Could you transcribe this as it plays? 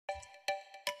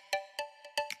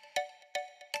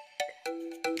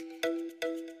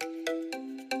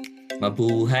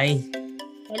Mabuhay!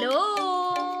 Hello!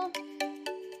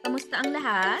 Kamusta ang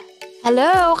lahat?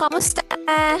 Hello! Kamusta?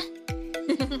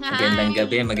 Magandang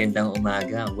gabi, magandang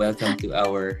umaga. Welcome to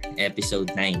our episode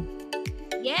 9.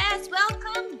 Yes,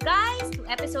 welcome guys to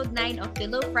episode 9 of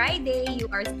Pillow Friday. You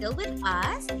are still with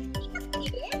us, Tita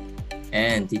Kid.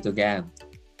 And Tito Gab.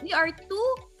 We are two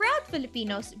proud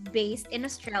Filipinos based in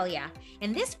Australia.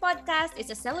 And this podcast is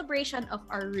a celebration of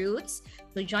our roots.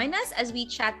 So join us as we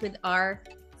chat with our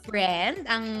friend,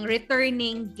 ang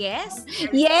returning guest.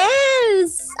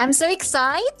 Yes! I'm so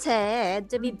excited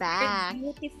to be back.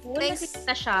 Beautiful Thanks. na si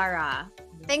Tita Shara.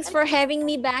 Thanks for having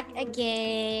me back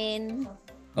again.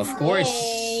 Of course,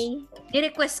 Yay!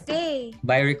 Ni-request ka eh.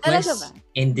 by Talaga request, ba?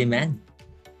 in demand.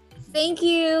 Thank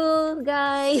you,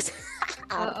 guys.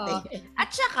 Oo.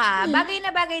 At saka, bagay na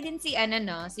bagay din si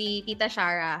si Tita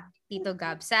Shara, Tito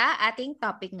Gab sa ating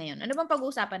topic ngayon. Ano bang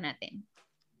pag-uusapan natin?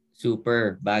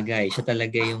 Super bagay. Siya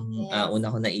talaga yung Yes. una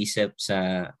ko naisip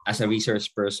as a resource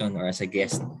person or as a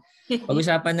guest.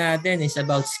 Pag-usapan natin is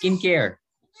about skincare.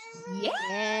 Yeah.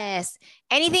 Yes.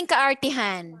 Anything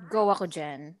kaartihan, go ako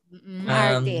dyan.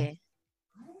 Arte.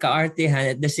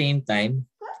 Kaartehan at the same time,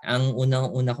 ang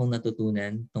unang-una kong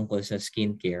natutunan tungkol sa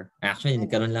skincare. Actually,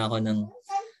 nagkaroon lang ako ng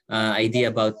idea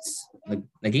about,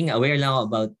 naging aware lang ako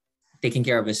about taking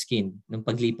care of the skin nung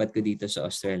paglipat ko dito sa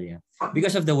Australia.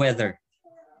 Because of the weather.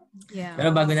 Yeah. Pero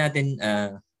bago natin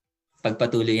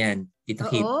pagpatuloy yan, Tito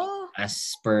Kid, Oo.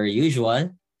 as per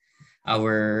usual,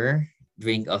 our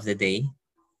drink of the day,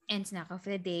 And snack of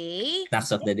the day.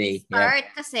 snacks of the day. Start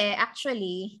kasi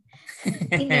actually,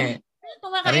 Yep.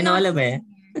 kumakain Arinola ako ba eh?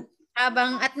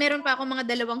 at meron pa ako mga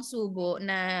dalawang subo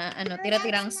na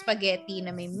tira-tirang spaghetti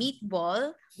na may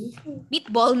meatball.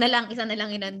 Meatball na lang, isa na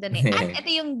lang inandan eh. At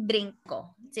ito yung drink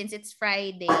ko. Since it's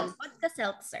Friday, vodka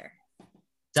seltzer.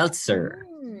 Seltzer.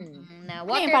 Na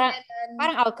Ano yun, watermelon.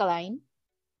 Parang alkaline?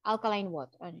 Alkaline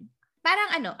water. Ano? Parang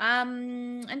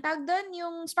ang tawag doon,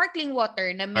 yung sparkling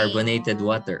water na may Carbonated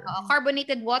water.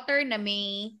 carbonated water na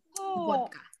may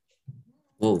vodka.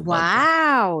 Oh, vodka.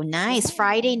 Wow! Nice.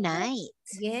 Friday night.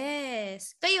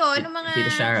 Yes. Kayo, ano mga...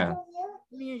 Tita Shara.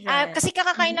 Kasi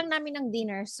kakakain lang namin ng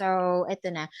dinner, so eto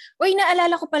na. Uy,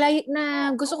 naalala ko pala na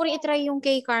gusto ko rin itry yung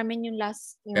kay Carmen yung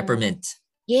last. Yung, Peppermint.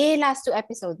 Yeah, last 2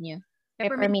 episode niyo.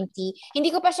 Peppermint tea.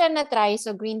 Hindi ko pa siya na-try,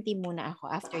 so green tea muna ako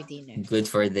after dinner. Good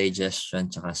for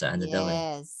digestion tsaka sa ano daw eh.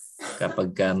 Yes.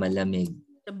 Kapag malamig,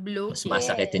 The blue. mas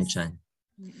masakit yung Yes. tiyan.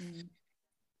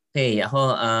 Okay, ako,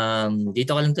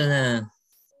 dito ko lang to na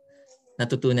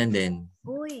natutunan din.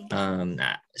 Uy.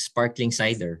 Sparkling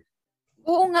cider.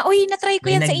 Oo nga. Uy, na-try ko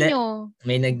May yan sa nagda- inyo.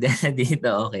 May nagdala dito,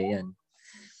 okay yan.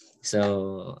 So,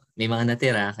 may mga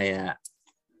natira, kaya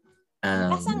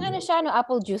Kasang siya,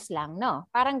 apple juice lang, no?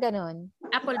 Parang ganun.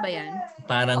 Apple ba yan?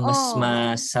 parang mas Oo.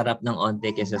 masarap ng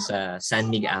onte kaysa sa San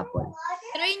Mig apple.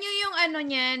 Try nyo yung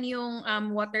niyan, yung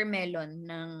watermelon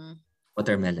ng...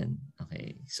 Watermelon.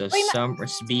 Okay. So, Uy,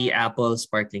 Somersby apple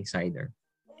sparkling cider.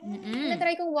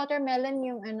 Na-try kong watermelon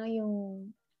yung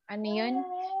yun?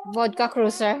 Vodka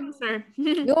cruiser. Sir.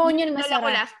 Yun, Nala ko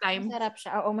masarap. last time. Masarap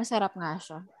siya. Oo, masarap nga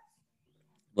siya.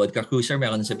 Vodka Cruiser,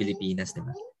 meron sa Pilipinas, di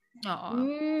ba? Oo.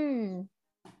 Mm.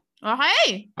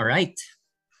 Okay. Alright.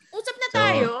 Usap na So,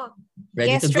 tayo.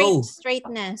 Ready Yes, to go. straight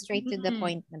na. Straight to the Mhm.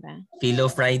 point na ba?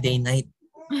 Pillow Friday night.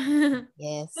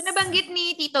 Yes. So, nabanggit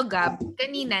ni Tito Gab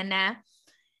kanina na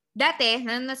dati,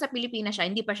 na nasa Pilipinas siya,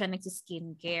 hindi pa siya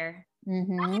nagsiskincare.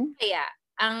 Mhm. Kaya,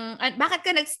 bakit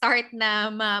ka nag-start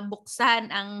na mabuksan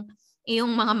ang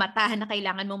iyong mga mata na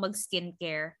kailangan mong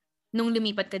mag-skincare nung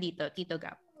lumipat ka dito, Tito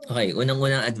Gab? Okay,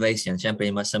 unang-unang advice yan. Siyempre,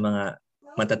 mas sa mga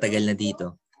matatagal na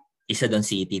dito, isa doon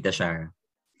si Tita Shara.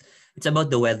 It's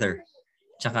about the weather.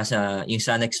 Tsaka yung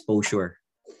sun exposure.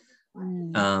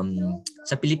 Mm.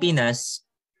 Sa Pilipinas,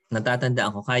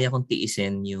 natatandaan ko, kaya kong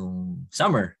tiisin yung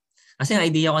summer. Kasi ang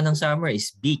idea ko ng summer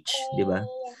is beach, di ba?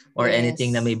 Or Yes.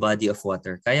 anything na may body of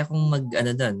water. Kaya kong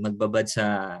magbabad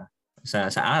sa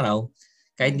araw,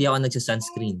 kahit di ako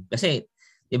nagsa-sunscreen. Kasi,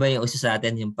 di ba yung uso sa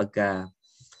atin, yung pagka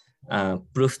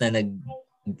proof na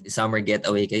nag-summer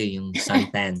getaway kayo, yung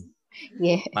suntan.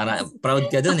 Yeah. Para proud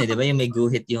ka dun eh, di ba? Yung may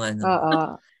guhit yung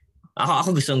Oo.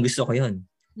 Ako gusto ko yun.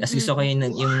 Kasi gusto ko yung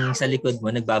sa likod mo,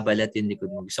 nagbabalat yung likod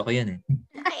mo. Gusto ko yun eh.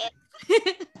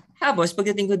 Tapos,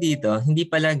 pagdating ko dito, hindi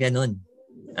pala ganun.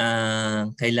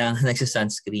 Kailangan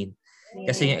nagsa-sunscreen.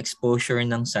 Kasi yung exposure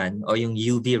ng sun o yung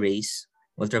UV rays,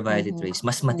 ultraviolet rays,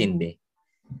 mas matindi.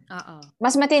 Oo.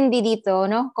 Mas matindi dito,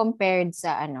 no? Compared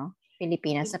sa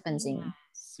Pilipinas, sa pansin.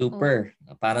 Super.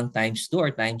 Parang times 2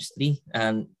 or times 3.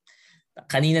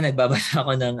 Kanina nagbabasa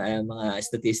ako ng mga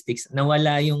statistics.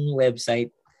 Nawala yung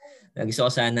website Gusto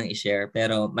ko sanang i-share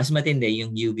pero mas matindi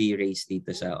yung UV rays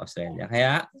dito sa Australia.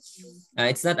 Kaya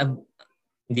it's not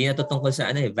hindi na to tungkol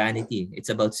sa vanity.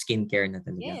 It's about skincare na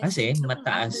talaga. Yes. Kasi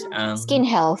mataas ang Skin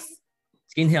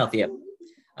health. yep.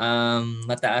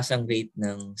 Mataas ang rate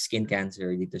ng skin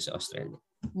cancer dito sa Australia.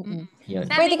 Yun.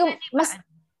 Pwede ko mas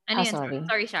Ano yun? sorry.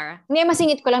 Sorry, Shara. Hindi,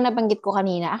 masingit ko lang nabanggit ko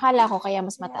kanina. Akala ko kaya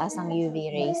mas mataas ang UV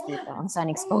rays dito, ang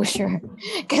sun exposure.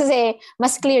 Kasi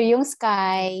mas clear yung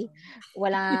sky,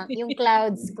 yung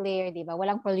clouds clear, di ba?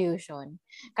 Walang pollution.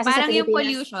 Kasi Parang sa yung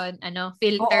pollution,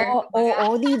 filter.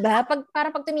 Oo, di ba?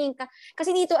 Parang pag tumingin ka.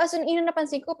 Kasi dito, yun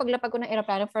napansin ko, paglapag ko ng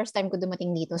aeroplano, first time ko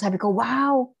dumating dito, sabi ko,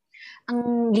 wow!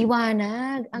 Ang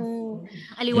liwanag, ang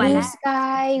blue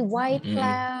sky, white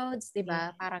clouds, di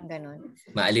ba? Parang ganun.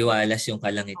 Maaliwalas yung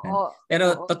kalangitan.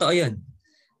 Pero totoo yun.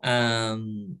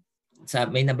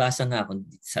 May nabasa nga ako,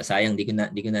 sayang di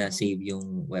ko na save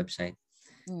yung website.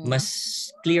 Mas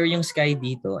clear yung sky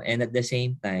dito and at the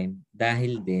same time,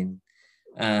 dahil din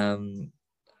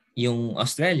yung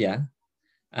Australia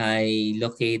ay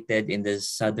located in the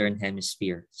southern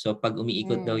hemisphere. So pag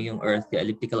umiikot daw yung Earth, the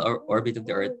elliptical orbit of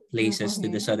the Earth places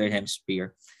to the southern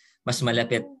hemisphere, mas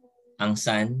malapit ang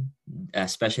sun,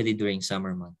 especially during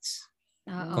summer months.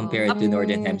 Compared to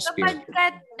northern hemisphere.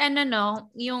 Kapag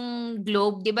yung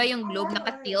globe, 'di ba yung globe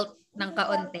naka-tilt ng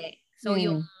kaunti. So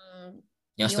yung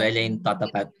Australia yung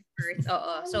tatapat.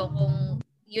 So kung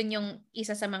yun yung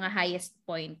isa sa mga highest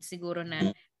point siguro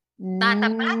na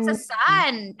tatapat sa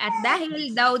sun. At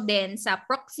dahil daw din sa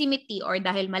proximity or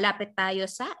dahil malapit tayo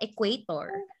sa equator,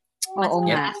 mas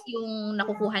mataas yung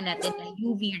nakukuha natin na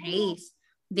UV rays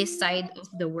this side of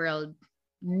the world.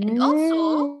 And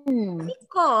also,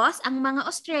 because ang mga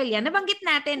Australian, nabanggit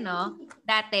natin, no?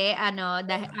 Dati,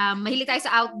 mahilig tayo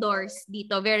sa outdoors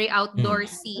dito. Very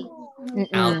outdoorsy.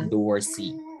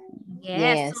 Outdoorsy.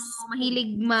 Yes. So,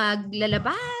 mahilig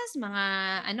maglalabas, mga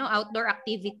outdoor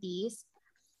activities.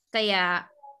 Kaya,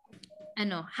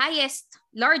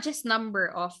 largest number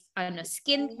of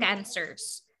skin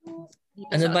cancers.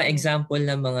 Ano ba example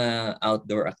ng mga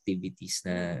outdoor activities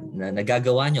na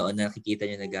nagagawa nyo o nakikita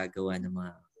nyo nagagawa ng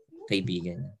mga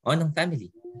kaibigan o ng family?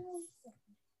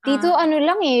 Dito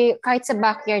kahit sa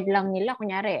backyard lang nila,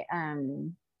 kunyari,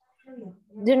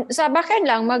 dun, sa backyard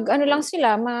lang,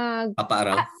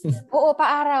 papaaraw? Oo,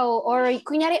 paaraw. Or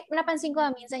kunyari, napansin ko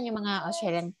minsan yung mga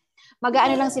Australian,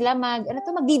 lang sila,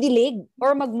 magdidilig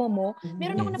or magmomo.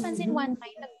 Meron ako napansin one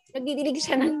time, nagdidilig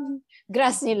siya ng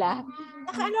grass nila.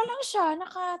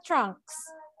 Naka-trunks.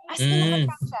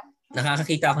 Naka-trunks siya.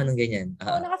 Nakakakita ako ng ganyan.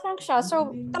 Naka-trunks siya. So,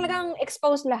 talagang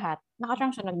exposed lahat.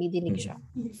 Naka-trunks siya, nagdidilig siya.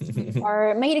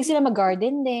 Or mahilig sila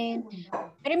mag-garden din.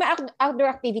 Pero may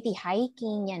outdoor activity,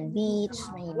 hiking, beach.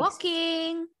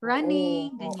 Walking,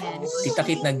 running, ganyan. Tita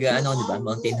Kit, di ba?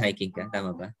 Mountain hiking ka,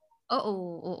 tama ba?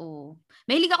 Oo.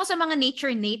 Mahilig ako sa mga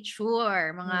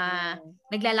nature, mga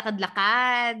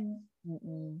naglalakad-lakad,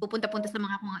 pupunta-punta sa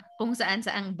mga kung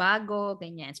saan-saang bago,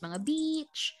 ganyan, sa mga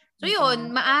beach. So yun,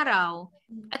 maaraw.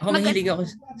 At ako mahilig ako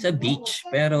sa beach,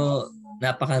 pero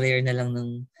napaka-rare na lang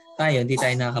hindi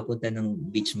tayo nakakapunta ng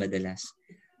beach madalas.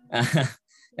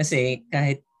 Kasi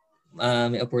kahit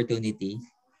may opportunity,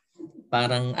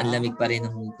 parang ang lamig pa rin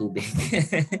ng tubig.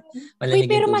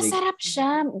 Pero masarap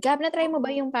siya. Gab, na-try mo ba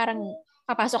yung parang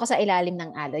papasok ka sa ilalim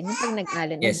ng alon? Yung pag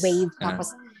nag-alon, wave,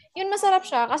 tapos yun masarap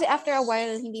siya kasi after a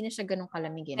while, hindi na siya ganun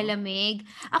kalamig. Kalamig.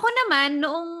 Ako naman,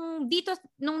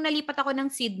 nung nalipat ako ng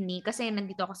Sydney, kasi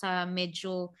nandito ako sa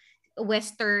medyo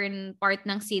western part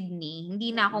ng Sydney,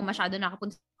 hindi na ako masyado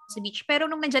nakapunta sa beach.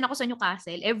 Pero nung nandyan ako sa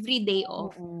Newcastle, every day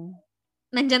off,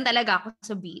 nandyan talaga ako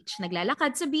sa beach.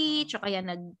 Naglalakad sa beach, o kaya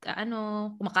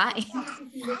kumakain.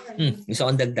 Gusto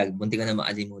kong dagdag, bunti ko na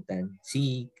makalimutan.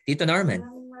 Si Tito Norman.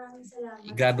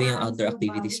 Grabe yung outdoor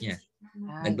activities niya.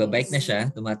 Nagbabike na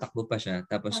siya, tumatakbo pa siya,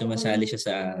 tapos sumasali siya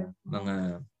sa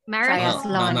mga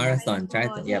marathon.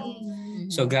 Yep.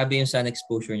 So grabe yung sun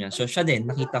exposure niya. So siya din,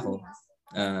 nakita ko,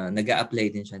 nag-a-apply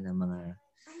din siya ng mga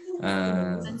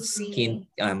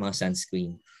mga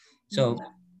sunscreen. So,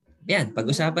 yan,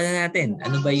 pag-usapan na natin.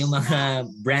 Ano ba yung mga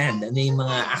brand? Ano yung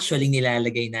mga actually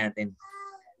nilalagay natin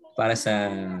para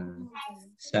sa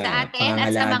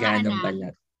pangangalaga ng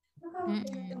balat?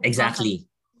 Exactly.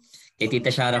 Kay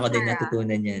Tita Shara ko din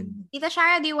natutunan yan. Tita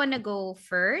Shara, do you wanna go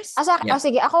first?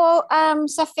 Sige. Ako,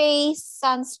 sa face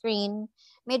sunscreen,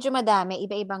 medyo madami,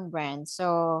 iba-ibang brand.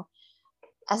 So,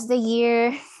 as the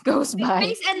year goes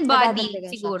by. Face and body,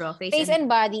 siguro. Face and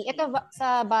body. Ito,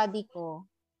 sa body ko,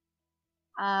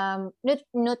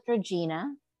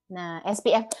 Neutrogena na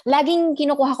SPF. Laging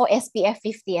kinukuha ko SPF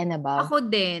 50 and above. Ako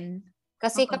din.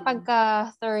 Kasi kapag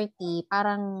ka 30,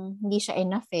 parang hindi siya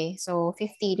enough eh. So,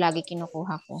 50 lagi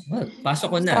kinukuha ko. Well, pasok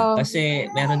ko na. So, Kasi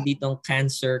meron ditong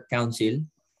Cancer Council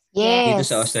dito yes.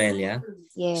 sa Australia.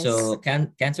 Yes. So,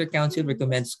 Cancer Council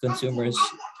recommends consumers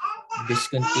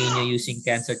discontinue using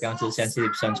Cancer Council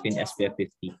sensitive sunscreen SPF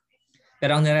 50.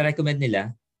 Pero ang nare-recommend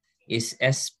nila is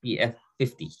SPF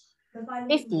 50.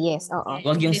 50, yes. Oo.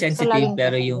 Huwag yung So, sensitive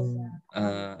pero yung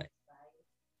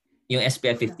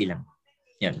SPF 50 lang.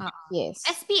 Yan. yes.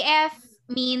 SPF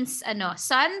means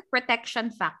sun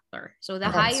protection factor. So the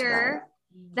higher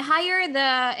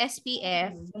the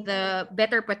SPF, the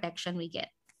better protection we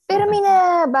get. Pero may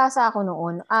nabasa ako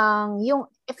noon, yung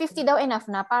 50 daw enough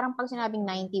na, parang pag sinabing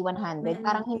 90, 100,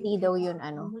 parang hindi daw yun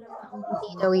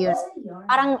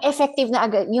parang effective na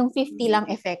agad, yung 50 lang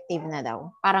effective na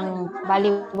daw. Parang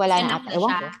baliwala na ata.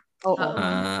 Ewan ko. Oo.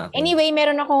 Okay. Anyway,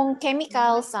 meron akong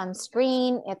chemical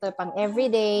sunscreen. Ito pang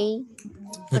everyday.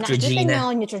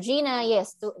 Neutrogena.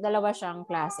 Yes, dalawa siyang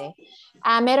klase.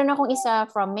 Meron akong isa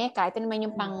from Mecca. Ito naman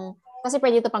yung kasi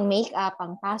pwede ito pang makeup,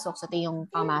 pang pasok. So, ito yung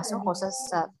pamasok ko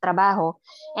sa trabaho.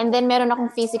 And then, meron akong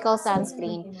physical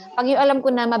sunscreen. Pag yung alam ko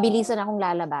na mabilisan akong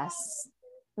lalabas,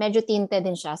 medyo tinted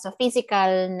din siya. So,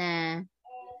 physical na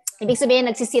ibig sabihin,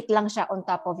 nagsisit lang siya on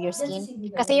top of your skin.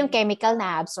 Kasi yung chemical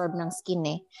na-absorb ng skin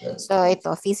eh. So,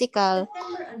 ito, physical.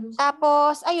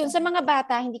 Tapos, ayun, sa mga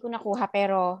bata, hindi ko nakuha,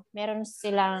 pero meron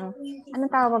silang,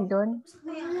 anong tawag doon?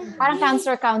 Parang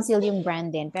Cancer Council yung brand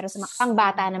din. Pero sa pang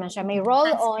bata naman siya. May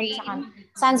roll-on, tsaka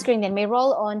sunscreen din. May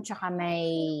roll-on, tsaka may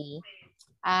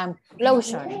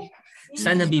lotion.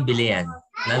 Saan nabibili yan?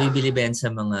 Nabibili ba yan sa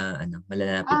mga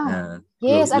malalapit na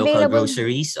local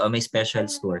groceries o may special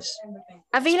stores?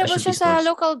 Available siya sa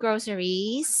local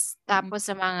groceries, tapos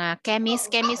sa mga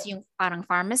chemist yung parang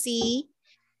pharmacy.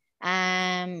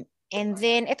 And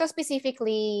then, ito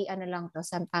specifically, lang to,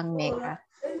 sa pang Mecca.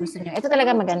 Gusto nyo. Ito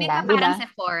talaga maganda. Mecca parang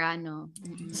Sephora, no?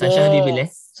 Saan siya nabibili?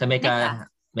 Sa Mecca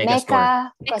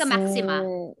store? Mecca Maxima.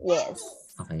 Yes.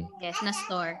 Okay. Yes, na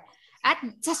store. At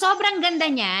sa sobrang ganda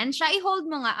niyan, siya i-hold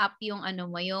mo nga up yung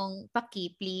yung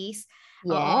paki, please.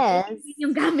 Yes.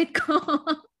 Yung gamit ko.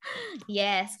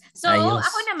 Yes. So,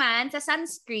 ako naman, sa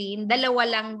sunscreen,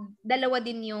 dalawa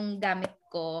din yung gamit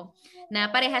ko na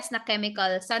parehas na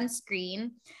chemical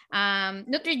sunscreen.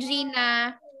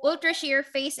 Neutrogena Ultra Sheer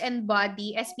Face and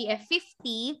Body SPF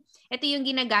 50. Ito yung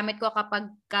ginagamit ko kapag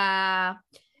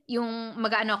yung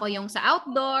mag-ano ko yung sa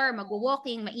outdoor,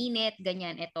 mag-walking, mainit,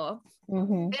 ganyan, ito.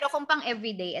 Mm-hmm. Pero kung pang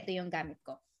everyday, ito yung gamit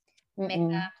ko.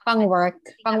 Pang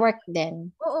work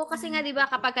din. Oo, kasi nga 'di ba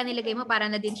kapag nilagay mo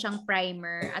para na din siyang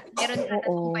primer at meron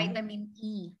ng vitamin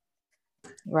E.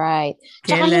 Right.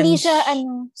 Tsaka hindi siya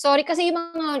sorry kasi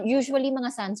yung usually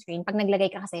mga sunscreen pag naglagay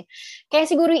ka kasi kaya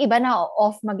siguro yung iba na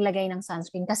off maglagay ng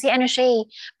sunscreen kasi siya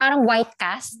parang white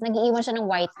cast, nag-iiwan siya ng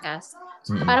white cast.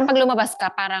 So, parang pag lumabas ka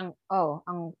parang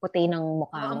ang puti ng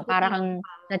mukha mo, parang kang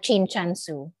na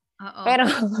chinchansu. Oo. Pero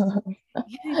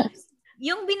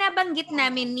yung binabanggit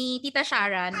namin ni Tita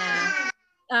Shara na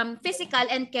physical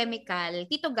and chemical,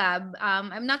 Tito Gab,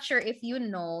 I'm not sure if you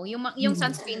know, yung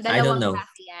sunscreen, dalawang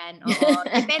klase yan. Oo,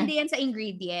 depende yan sa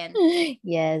ingredient.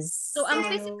 Yes. So, ang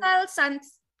physical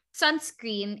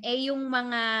sunscreen, yung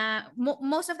mga,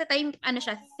 most of the time,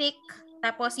 siya, thick,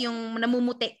 tapos yung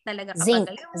namumuti talaga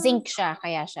kapag zinc siya,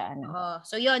 kaya siya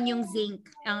so, yon yung zinc,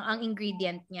 ang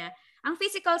ingredient niya. Ang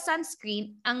physical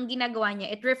sunscreen, ang ginagawa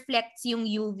niya, it reflects yung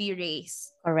UV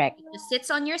rays. Correct. It sits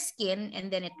on your skin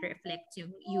and then it reflects yung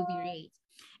UV rays.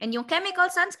 And yung chemical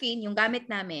sunscreen, yung gamit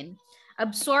namin,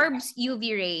 absorbs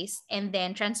UV rays and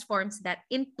then transforms that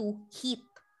into heat.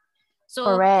 So,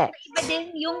 correct. Iba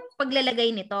din yung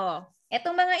paglalagay nito.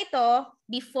 Etong mga ito,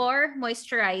 before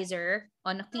moisturizer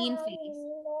on a clean face.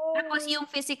 Tapos yung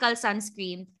physical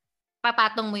sunscreen,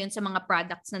 papatong mo yun sa mga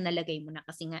products na nalagay mo na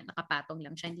kasi nga nakapatong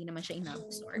lang siya, hindi naman siya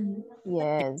ina-absorb.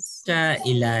 Yes. Siya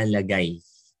ilalagay.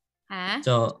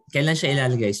 So, kailan siya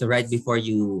ilalagay? So, right before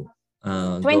you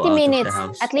 20 go out minutes, of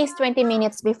the house? At least 20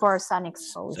 minutes before sun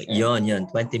exposure. So, yun. 20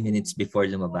 minutes before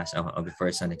lumabas o before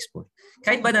sun exposure.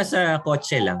 Kahit ba nasa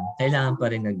kotse lang, kailangan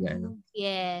pa rin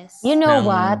Yes. You know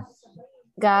what,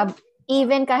 Gab?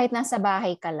 Even kahit nasa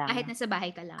bahay ka lang. Kahit nasa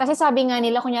bahay ka lang. Kasi sabi nga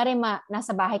nila, kunyari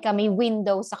nasa bahay ka, may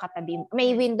window sa katabi.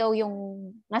 May window yung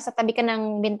nasa tabi ka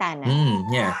ng bintana.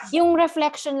 Yeah. Yung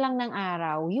reflection lang ng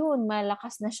araw, yun,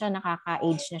 malakas na siya,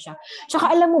 nakaka-age na siya.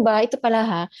 Tsaka alam mo ba, ito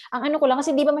pala ang ko lang,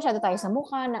 kasi di ba masyado tayo sa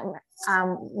mukha,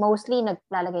 mostly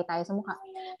naglalagay tayo sa mukha.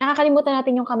 Nakakalimutan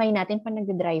natin yung kamay natin pag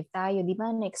nagde-drive tayo, di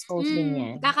ba? Na-expose din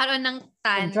yan. Kakaroon ng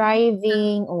tan.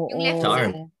 Driving, oo. Yung left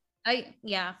side. Ay,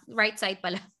 yeah, right side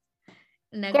pala.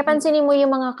 Kaya pansinin mo yung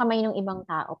mga kamay ng ibang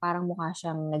tao, parang mukha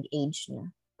siyang nag-age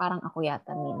na. parang ako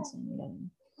yata minsan.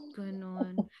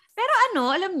 Ganun. Pero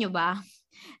alam nyo ba?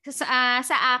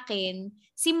 Sa akin,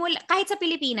 kahit sa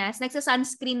Pilipinas,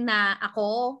 nagsa-sunscreen na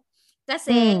ako.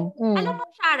 Kasi, alam mo,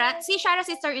 si Shara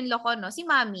sister-in-law ko, no? Si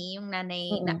Mami, yung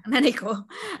nanay ko.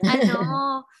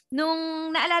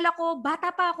 Nung naalala ko,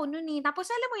 bata pa ako noon eh. Tapos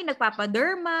alam mo yung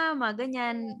nagpapaderma, mga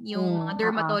ganyan, yung mga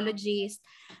dermatologist.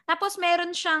 Tapos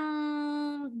meron siyang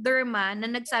derma na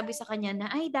nagsabi sa kanya na,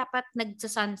 ay, dapat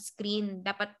nagsa-sunscreen.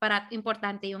 Dapat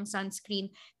importante yung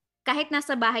sunscreen. Kahit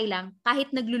nasa bahay lang,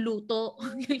 kahit nagluluto,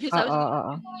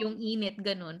 yung init,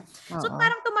 ganun. So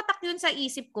parang tumatak yun sa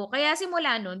isip ko. Kaya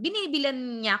simula nun, binibilan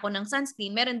niya ako ng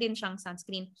sunscreen. Meron din siyang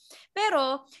sunscreen.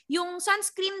 Pero yung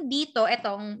sunscreen dito,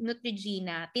 etong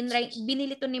Neutrogena,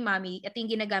 binili to ni Mami at yung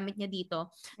ginagamit niya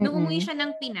dito. Nung umuwi siya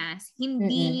ng Pinas,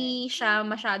 hindi siya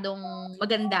masyadong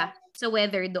maganda sa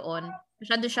weather doon.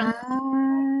 Masyado siyang...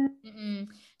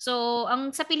 So,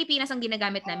 sa Pilipinas, ang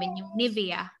ginagamit namin yung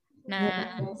Nivea. Na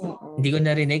hindi ko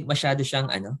narinig, masyado siyang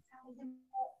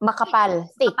makapal,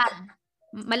 thick.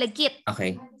 Malagkit.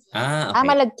 Okay.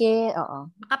 Malagkit, oo.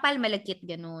 Makapal, malagkit,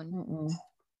 ganun.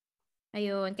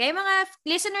 Ayun. Kaya mga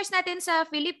listeners natin sa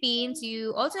Philippines, you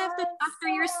also have to look after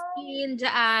your skin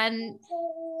dyan.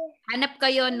 Hanap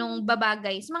kayo nung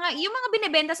babagay. Yung mga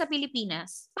binebenta sa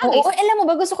Pilipinas. Alam mo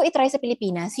ba, gusto ko i-try sa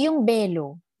Pilipinas, yung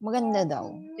Belo. Maganda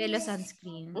daw. Belo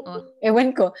sunscreen.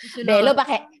 Ewan ko. Belo,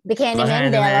 bikini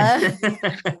man, Belo.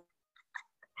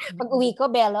 Pag uwi ko,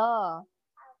 Belo.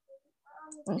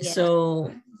 Yeah. So,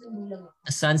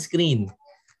 sunscreen.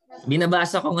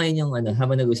 Binabasa ko ngayon yung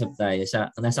habang nag-usap tayo,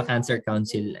 nasa Cancer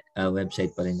Council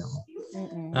website pa rin ako.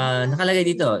 Nakalagay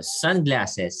dito,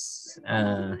 sunglasses,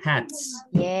 hats.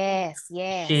 Yes.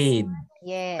 Shade.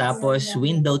 Yes. Tapos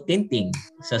window tinting.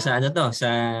 Sa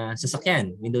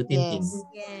sasakyan, window tinting.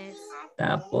 Yes.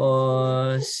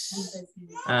 Tapos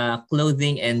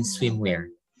clothing and swimwear.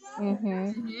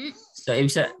 So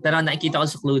pero nakikita ko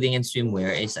sa clothing and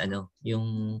swimwear is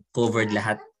yung covered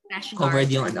lahat.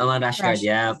 Covered yung rash guard.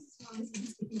 Yeah.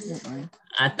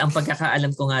 At ang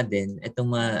pagkakaalam ko nga din,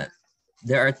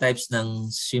 there are types ng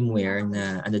swimwear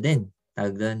na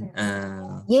tawag doon,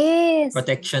 yes,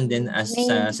 protection din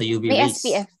sa UV rays.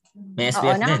 SPF. May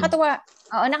SPF din.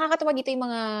 Nakakatuwa dito yung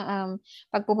mga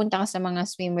pagpupunta ka sa mga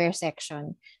swimwear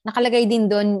section. Nakalagay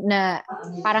din doon na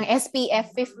parang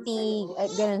SPF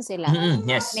 50, ganun sila.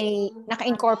 Yes. May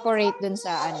naka-incorporate doon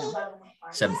sa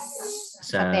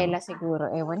sa tela siguro.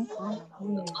 Ewan ko.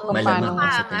 Malamang.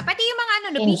 Pati yung mga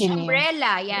beach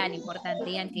umbrella. Yan, importante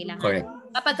yan. Kailangan. Correct.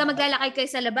 Kapag maglalakay kayo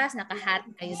sa labas, naka-hat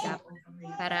kayo dapat.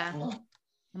 Para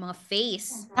mga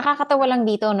face. Nakakatawa lang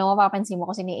dito, no? Mapapansin mo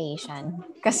kasi ni Asian.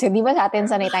 Kasi di ba sa atin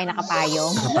sanay tayo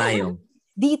nakapayong? Nakapayong.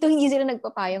 Dito hindi sila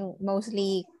nagpapayong.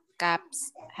 Mostly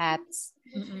caps, hats.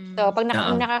 So, pag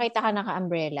nakakita ka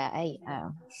naka-umbrella, ay,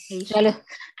 Asian.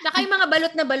 Saka yung mga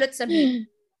balot na balot sa beach.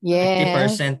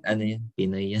 Yes. 50%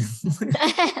 Pinoy yan.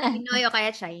 Pinoy o kaya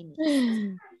Chinese.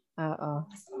 Oo.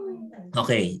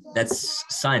 Okay, that's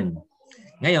sun.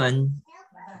 Ngayon,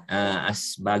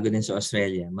 as bago din sa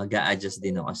Australia, mag-a-adjust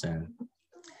din ako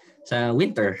sa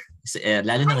winter.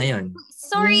 Lalo na ngayon.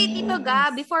 Sorry, Tito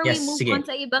Gab, before we move sige. on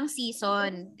sa ibang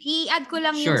season, i-add ko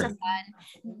lang Sure. yung sa sun.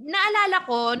 Naalala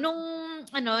ko,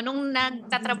 nung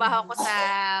nagtatrabaho ko sa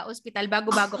ospital,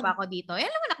 bago-bago pa ako dito, alam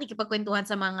mo, nakikipagkwentuhan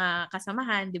sa mga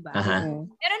kasamahan, di ba?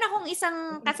 Meron akong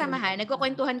isang kasamahan,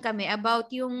 nagkukwentuhan kami about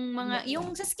yung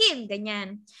sa skin,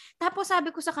 ganyan. Tapos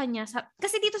sabi ko sa kanya,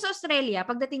 kasi dito sa Australia,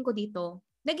 pagdating ko dito,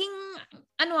 naging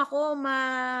ako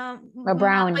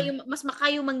brown. Mas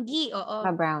makayumanggi, oo.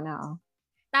 Ma-brown, oo.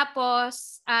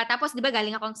 Tapos 'di ba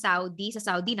galing akong Saudi, sa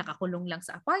Saudi nakakulong lang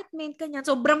sa apartment kanya.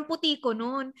 Sobrang puti ko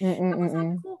noon. Tapos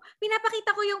sabi ko,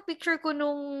 pinapakita ko yung picture ko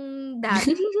nung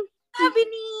dati.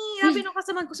 sabi nung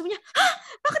kasamahan ko, sabi niya,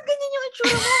 bakit ganyan yung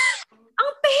itsura mo?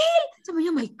 Ang pale! Sabi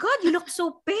niya, my God, you look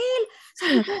so pale.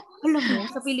 Sabi ko, alam mo,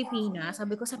 sa Pilipinas,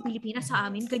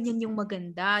 sa amin, ganyan yung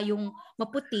maganda, yung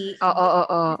maputi. Oo.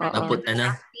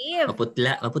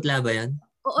 Maputla ba yan?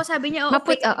 Oo, sabi niya,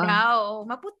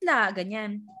 maputla,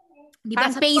 ganyan. Diba,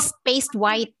 parang paste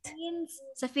white.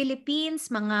 Sa Philippines,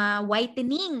 mga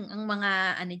whitening, ang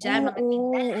mga dyan, mga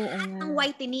tingnan, lahat ng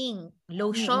whitening,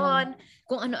 lotion,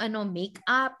 kung ano-ano,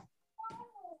 makeup.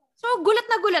 So, gulat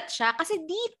na gulat siya kasi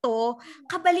dito,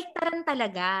 kabaliktaran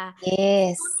talaga.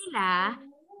 Yes. So, nila,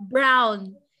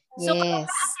 brown. So, yes. kapag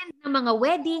attend ng mga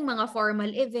wedding, mga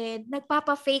formal event,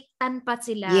 nagpapa-fake tan pa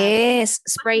sila. Yes,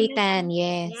 spray tan,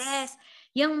 yes. Yes.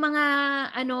 Yung mga,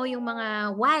 yung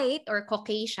mga white or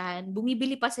Caucasian,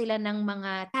 bumibili pa sila ng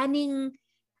mga tanning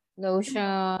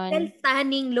Lotion.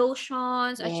 Self-tanning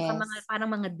lotions at saka Yes. mga parang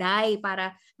mga dye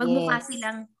para magmukha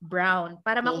silang brown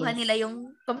para makuha nila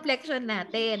yung complexion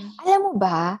natin. Alam mo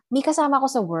ba, may kasama ko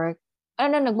sa work.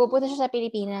 Nagpupunta siya sa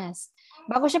Pilipinas.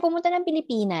 Bago siya pumunta ng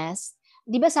Pilipinas,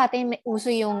 di ba sa atin may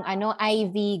uso yung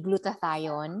IV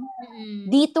glutathione?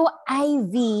 Dito,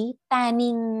 IV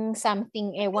tanning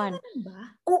something, ewan. Ano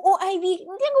ba? Oo, IV.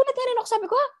 Hindi, gulat na rin ako. Sabi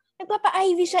ko,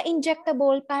 nagpapa-IV siya,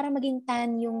 injectable, para maging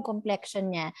tan yung complexion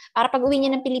niya. Para pag uwi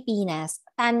niya ng Pilipinas,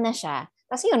 tan na siya.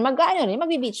 Tapos yun,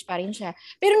 magbe-beach pa rin siya.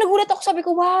 Pero nagulat ako, sabi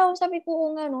ko, wow, sabi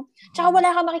ko, no. Tsaka wala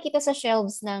ka makikita sa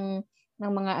shelves ng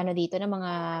mga dito, ng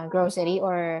mga grocery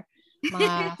or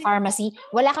mga pharmacy.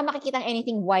 Wala ka makikita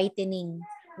anything whitening.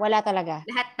 Wala talaga.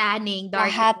 Lahat tanning, dark.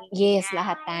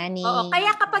 Lahat tanning. Oo, kaya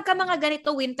kapag ka mga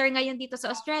ganito winter ngayon dito sa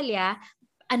Australia,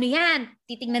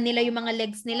 titingnan nila yung mga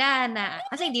legs nila na,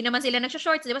 kasi hindi naman sila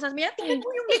nagsha-shorts, di ba? Sabi niya, tingnan mo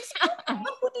yung legs. Ang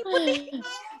puti-puti.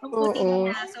 Ang puti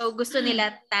nila. So, gusto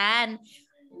nila tan.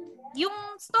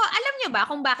 Alam niyo ba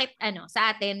kung bakit, sa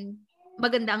atin,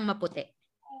 maganda ang maputi?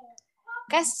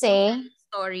 Kasi,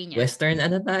 story niya. Western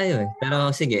tayo eh.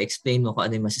 Pero sige, explain mo kung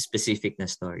ano yung mas specific na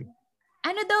story.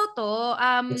 Ano daw to?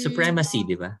 It's supremacy,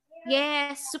 di ba?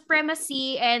 Yes,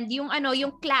 supremacy and yung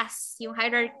class, yung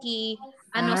hierarchy,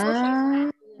 social.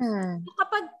 So,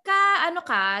 kapag ka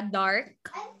dark,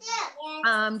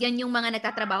 yan yung mga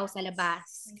nagtatrabaho sa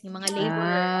labas, yung mga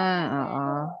laborers.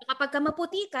 So, kapag ka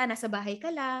maputi ka, nasa bahay ka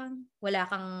lang, wala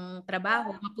kang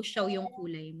trabaho, mapusyaw yung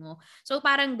kulay mo. So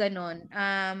parang ganon.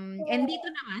 And dito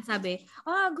naman sabi,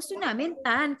 gusto namin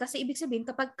tan kasi ibig sabihin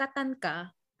kapag katan ka,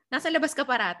 nasa labas ka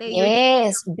parate.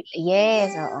 Yes,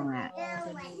 oo nga.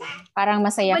 Parang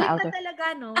masaya ka out of.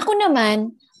 Talaga, no? Ako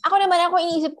naman,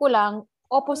 iniisip ko lang,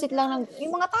 opposite lang ng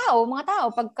yung mga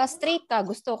tao, pagka straight ka,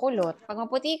 gusto kulot. Pag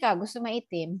maputi ka, gusto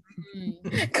maitim.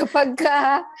 Kapag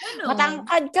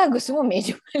matangkad ka, gusto mo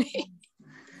medyo maliit.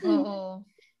 Oo.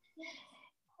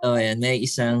 Oh, yan. May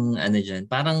isang, dyan,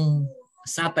 parang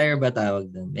satire ba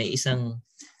tawag doon? May isang,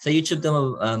 sa YouTube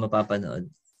to mapapanood,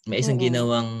 may isang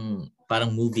ginawang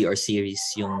parang movie or series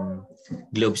yung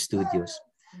Globe Studios.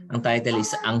 Ang title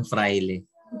is Ang Fraile.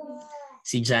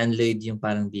 Si John Lloyd yung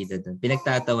parang bida doon.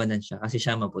 Pinagtatawanan siya kasi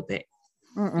siya maputi.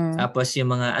 Tapos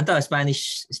yung mga,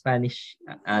 Spanish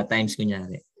Times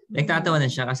kunyari.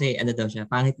 Pinagtatawanan siya kasi daw siya,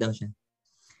 pangit daw siya.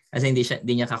 Kasi hindi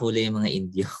niya kakulay yung mga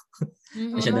Indio.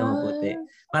 Siya daw maputi.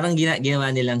 Parang ginawa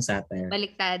nilang satire.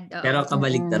 Baliktad. Pero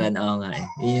kabaliktaran, oo nga eh.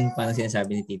 Yun yung parang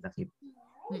sinasabi ni Tita Kit.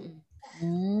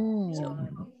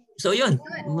 So yun.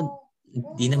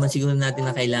 Hindi naman siguro natin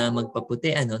na kailangan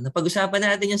magpaputi. Napag-usapan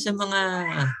natin yan sa mga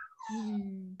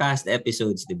past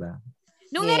episodes, di ba?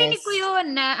 Nung narinig ko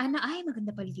yun na,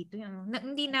 maganda pala dito.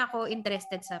 Hindi na ako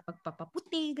interested sa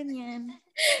pagpapaputi, ganyan.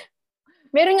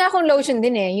 Meron nga akong lotion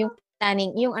din eh. Yung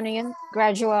tanning, yung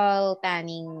gradual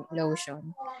tanning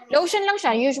lotion. Lotion lang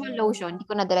siya, usual lotion. Hindi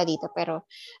ko nadala dito. Pero,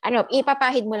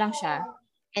 ipapahid mo lang siya.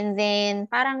 And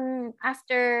then, parang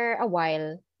after a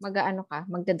while,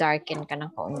 magda-darken ka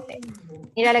ng kaunti.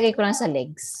 Nilalagay ko lang sa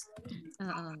legs.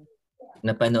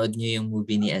 Napanood niyo yung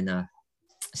movie ni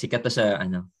sikat to sa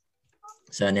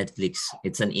Netflix.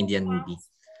 It's an Indian movie.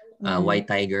 White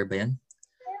Tiger ba yan?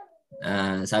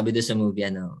 Sabi doon sa movie,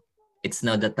 it's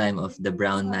now the time of the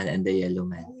brown man and the yellow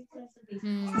man.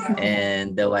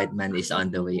 And the white man is on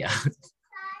the way out.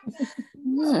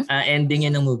 Ending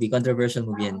yan ng movie. Controversial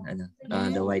movie yan.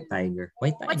 The White Tiger.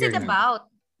 White Tiger. What's it about?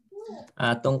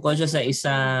 Tungkol siya sa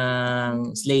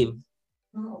isang slave.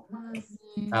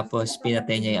 Tapos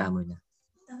pinatay niya yung amo niya.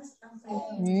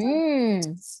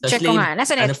 So, check slave, ko nga.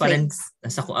 Nasa Netflix.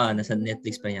 Nasa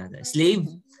Netflix pa yata. Slave,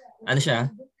 siya?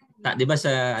 Di ba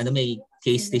sa, may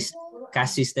caste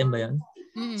system ba yun?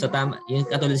 So tama, yung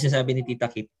katulad sinasabi ni Tita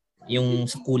Kit, yung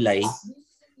sa kulay,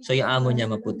 so yung amo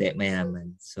niya maputi,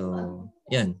 mayaman. So,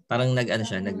 yun, parang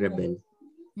nag-rebel.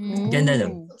 Ganda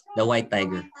no? The White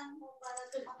Tiger.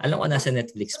 Alam ko nasa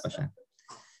Netflix pa siya.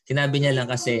 Sinabi niya lang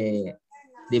kasi,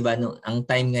 di ba, ang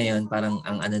time ngayon, parang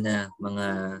ang mga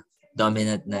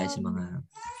dominant na sa mga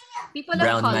people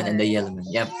brown of man and the yellow man.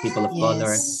 Yep, people of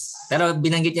color. Pero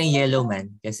binanggit niya yung yellow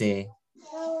man kasi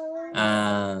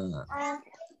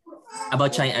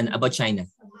about China.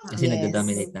 Kasi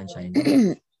nagdo-dominate na ang China.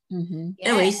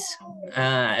 Anyways,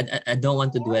 I don't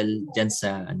want to dwell dyan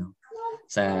sa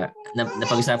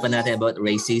napag-usapan natin about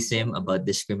racism, about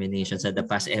discrimination sa the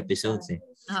past episodes eh.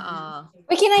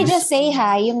 Wait, can I just say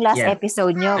hi? Yung last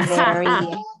episode nyo,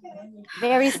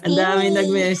 very steamy. Ang dami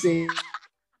nag-message.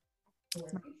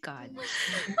 God.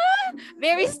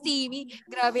 Very steamy.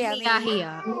 Grabe ha.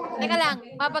 Kahiya. Teka lang,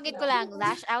 mapagit ko lang.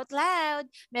 Lash out loud.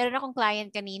 Meron akong client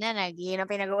kanina na yun ang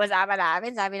pinag-uusapan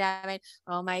namin. Sabi namin,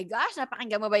 oh my gosh,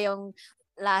 napakinggan mo ba yung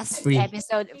last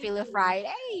episode of Feel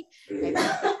Friday?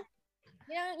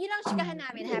 Yun ang chikahan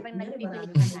namin habang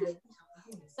nagpipilit ka na.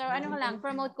 So ano ko lang,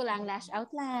 promote ko lang, lash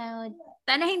out loud.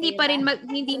 Sana hindi pa rin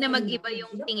hindi na mag-iba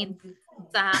yung tingin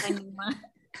sa akin ng mga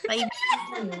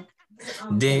kaibigan.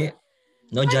 Hindi.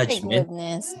 No judgment.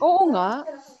 Goodness. Oo nga.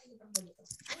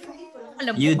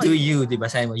 You do you, di ba?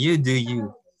 Sabi mo, you do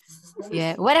you.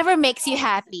 Yeah. Whatever makes you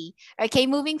happy. Okay,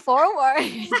 moving forward.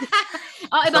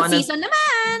 Ibang season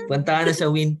naman. Punta ka na sa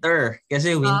winter.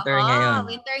 Kasi winter ngayon.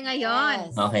 Winter ngayon.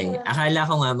 Okay. Akala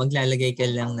ko nga, maglalagay ka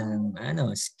lang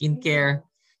ng skincare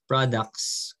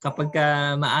products kapag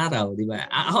ka maaraw, di ba?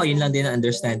 Ako, yun lang din ang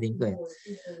understanding ko eh.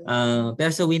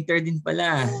 Pero sa winter din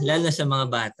pala, lalo na sa mga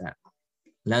bata,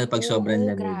 lalo pag sobrang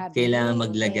lamig, kailangan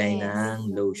maglagay ng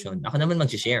lotion. Ako naman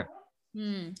mag-share.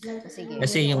 Sige.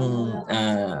 Kasi yung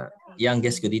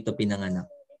youngest ko dito pinanganak.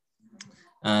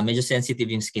 Medyo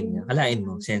sensitive yung skin niya. Kalain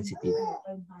mo, sensitive.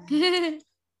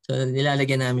 So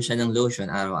nilalagyan namin siya ng lotion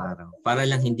araw-araw para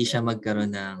lang hindi siya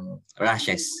magkaroon ng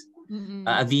rashes.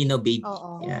 Aveeno baby.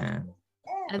 Yan.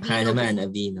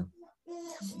 Aveeno.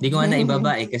 Hindi ko nga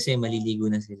naibaba kasi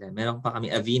maliligo na sila. Meron pa kami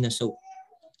Aveeno soap.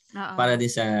 Para din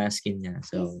sa skin niya.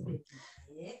 So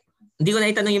hindi ko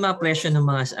na itanong yung mga presyo ng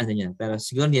mga niya, pero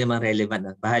siguro hindi naman relevant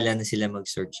na. Bahala na sila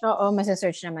mag-search. Oo,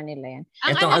 masa-search naman nila yan.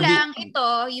 Ang lang ito,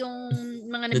 yung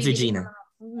mga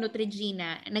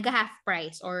Neutrogena, nag-half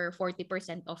price or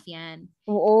 40% off yan.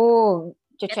 Oo,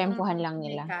 tsempuhan lang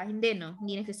nila. Hindi, no?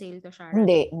 Hindi nagsisale to, Shara.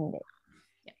 Hindi.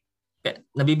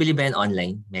 Nabibili ba yan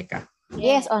online, Mecca?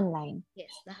 Yes, online.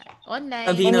 Yes, lahat. Online.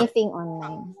 Anything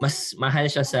online. Mas mahal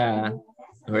siya sa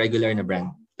regular na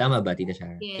brand. Tama ba, Tita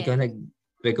Shara? Yeah. Ikaw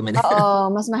nag-recommend. Oo,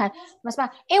 mas mahal.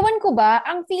 Ewan ko ba,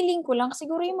 ang feeling ko lang,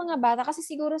 siguro yung mga bata, kasi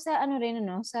siguro sa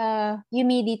sa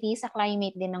humidity, sa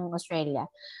climate din ng Australia,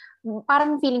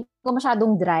 parang feeling ko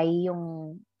masyadong dry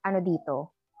yung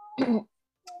dito.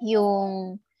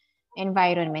 Yung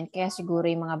environment. Kaya siguro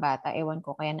yung mga bata, ewan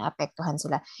ko, kaya naapektuhan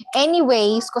sila.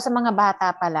 Anyways, ko sa mga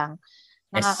bata pa lang,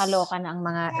 nakakaloka na ang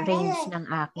mga range ng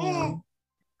aking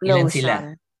lotion. Ilan sila?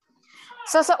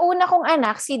 So, sa una kong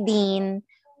anak, si Dean,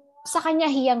 sa kanya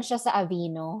hiyang siya sa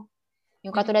Aveeno.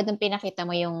 Yung katulad ng pinakita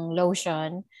mo yung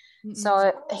lotion. So,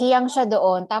 hiyang siya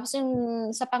doon. Tapos yung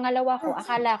sa pangalawa ko,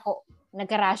 akala ko,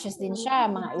 nagka-rashes din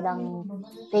siya, mga ilang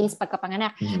days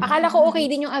pagkapanganak. Akala ko okay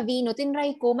din yung Aveeno.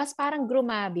 Tinry ko, mas parang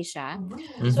grumabi siya.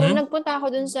 So, nagpunta ako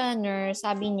dun sa nurse,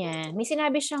 sabi niya, may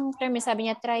sinabi siyang term, sabi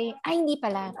niya, try, hindi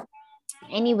pala.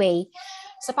 Anyway,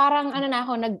 so parang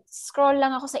nag-scroll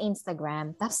lang ako sa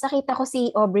Instagram. Tapos nakita ko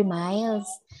si Aubrey Miles.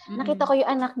 Nakita ko yung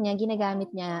anak niya, ginagamit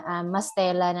niya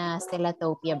Mastela na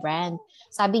Stellatopia brand.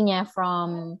 Sabi niya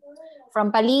from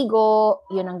paligo,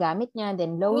 yun ang gamit niya,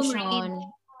 then lotion.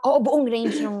 Buong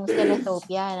range ng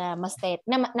Stellatopia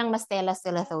ng Mastela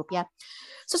Stellatopia.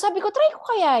 So sabi ko, try ko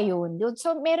kaya yun.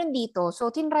 So meron dito. So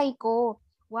tinry ko.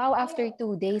 Wow, after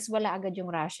 2 days, wala agad yung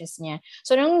rashes niya.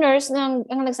 So, nung nurse, ang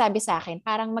nagsabi sa akin,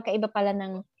 parang magkaiba pala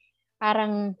ng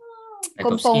parang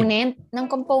component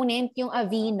yung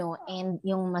Aveeno and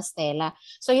yung Mastela.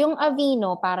 So, yung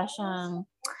Aveeno, para siyang,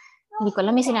 hindi ko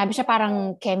alam, may sinabi siya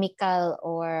parang chemical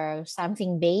or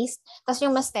something based. Tapos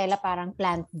yung Mastela parang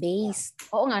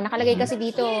plant-based. Oo nga, nakalagay kasi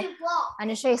dito,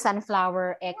 siya,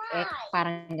 sunflower egg,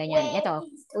 parang ganyan. Ito,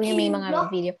 yung may mga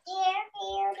video.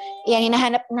 Yan,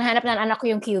 nahanap na anak ko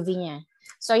yung QV niya.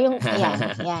 So, yung,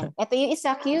 yan. Ito yung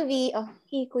isa, QV.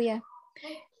 Kuya.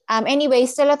 Anyway,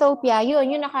 Stellatopia,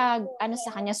 yun sa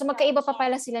kanya. So, magkaiba pa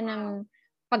pala sila ng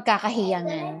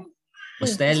pagkakahiyangan.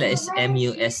 Mastela is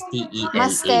M-U-S-T-E-L-A.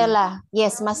 Mastela.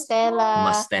 Yes, Mastela.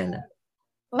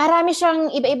 Marami siyang,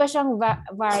 iba-iba siyang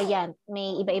variant.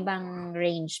 May iba-ibang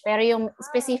range. Pero yung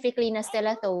specifically na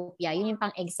Stellatopia, yun yung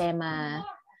pang eczema,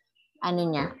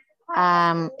 niya.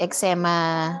 Eczema,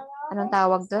 anong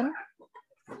tawag doon?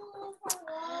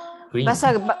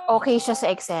 Basta okay siya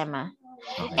sa eczema.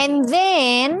 Okay. And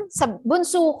then, sa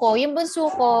bunso ko,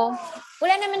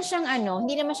 wala naman siyang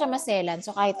hindi naman siya maselan.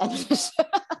 So, kahit ano na siya.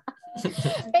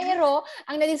 Pero,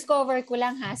 ang na-discover ko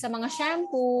lang sa mga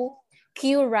shampoo,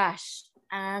 Q-Rush,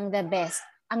 ang the best.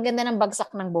 Ang ganda ng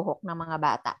bagsak ng buhok ng mga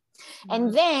bata.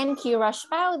 And then, Q-Rush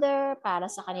powder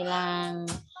para sa kanilang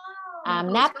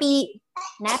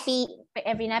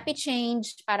every nappy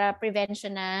change para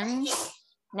prevention ng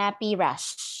nappy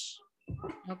rash.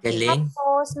 Okay.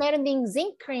 Tapos, meron ding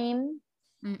zinc cream.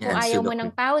 Kung ayaw mo ng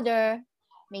powder,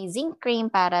 may zinc cream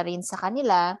para rin sa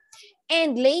kanila.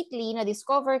 And lately,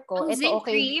 na-discover ko, Ang ito zinc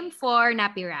okay. cream for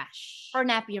nappy rash. For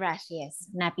nappy rash,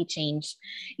 yes. Nappy change.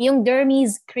 Yung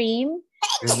Dermis cream.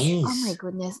 Dermis. Oh my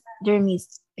goodness.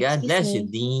 Dermis. God bless you,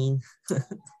 me. Dean.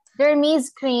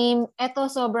 Dermis cream, ito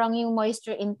sobrang yung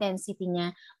moisture intensity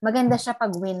niya. Maganda siya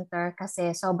pag winter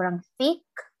kasi sobrang thick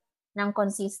ng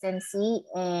consistency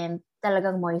and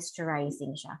talagang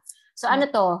moisturizing siya. So ano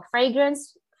to?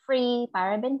 Fragrance-free,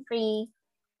 paraben-free,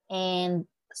 and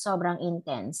sobrang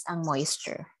intense ang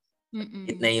moisture.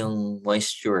 Na yung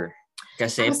moisture.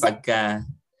 Kasi pagka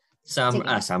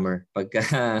summer,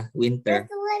 pagka winter,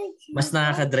 mas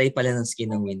nakaka-dry pala ng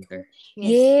skin ng winter.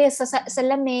 Yes, sa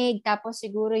lamig, tapos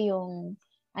siguro yung,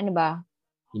 ano ba,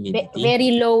 humidity.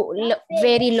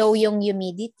 very low yung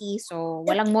humidity, so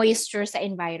walang moisture sa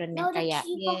environment, kaya,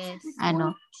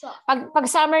 pag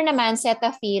summer naman,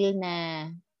 Cetaphil na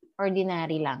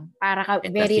ordinary lang, para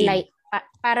very light,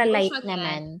 para light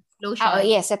naman. Lotion.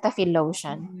 Yes, Cetaphil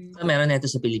lotion. So, meron na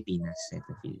ito sa Pilipinas,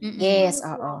 Cetaphil. Yes,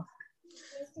 oo.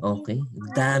 Okay.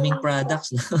 Daming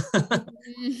products. No? So,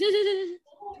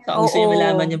 kung gusto nyo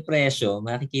malaman yung presyo,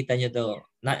 makikita nyo to.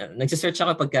 Nagsisearch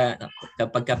ako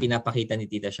kapag pinapakita ni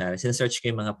Tita Shara. Sinesearch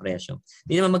ko yung mga presyo.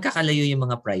 Hindi naman magkakalayo yung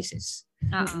mga prices.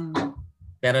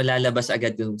 Pero lalabas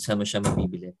agad kung saan mo siya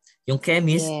mabibili. Yung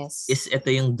chemist is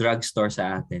ito yung drugstore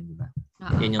sa atin. Diba?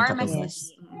 Yun yung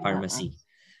pharmacy.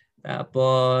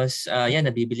 Tapos,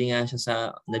 nabibili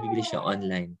siya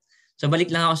online. So,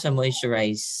 balik lang ako sa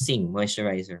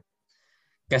moisturizer.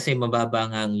 Kasi mababa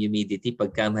nga ang humidity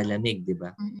pagka malamig, di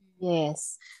ba?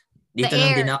 Yes. Dito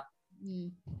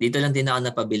lang din ako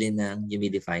napabili ng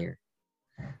humidifier.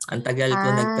 Ang tagal ko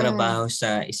nagtrabaho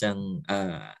sa isang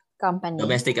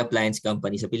domestic appliance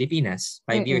company sa Pilipinas.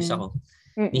 5 years ako.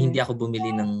 Hindi ako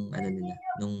bumili ng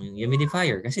nung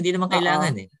humidifier kasi hindi naman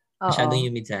kailangan eh. Masyadong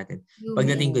humid sa atin.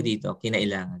 Pagdating ko dito,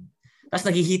 kinailangan. Tapos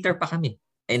nag-heater pa kami.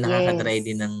 Ay nakaka-dry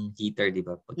din ng heater, di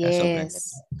ba? Pagka sobrang lamig.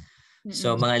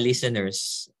 So mga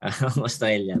listeners,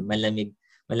 Australia, malamig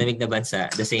na bansa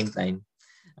at the same time.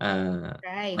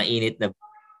 Mainit na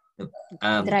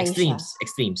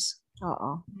extremes.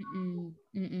 Oo.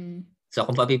 So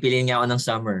kung papipiliin nga ako ng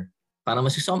summer, parang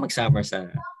mas gusto ko mag-summer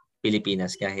sa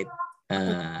Pilipinas kahit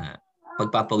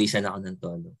pagpapawisan ako ng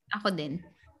tono. Ako din.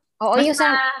 Oo, yung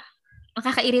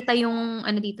nakakairita yung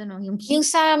dito, no? Yung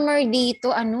summer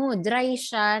dito, dry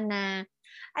siya na,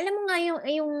 alam mo nga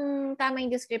yung tama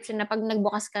yung description na pag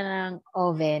nagbukas ka ng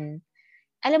oven,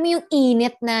 alam mo yung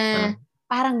init na,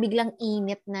 parang biglang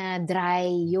init na dry,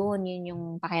 yun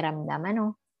yung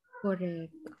pakiramdam,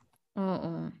 Correct.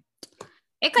 Oo.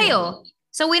 Kayo,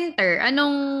 sa winter,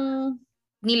 anong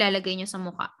nilalagay nyo sa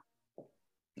mukha?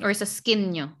 Or sa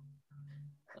skin nyo?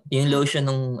 Yung lotion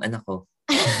ng anak ko.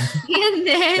 Yan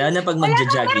din. Lalo na pag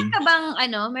magja-jogging. Meron ka bang,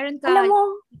 alam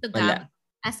mo,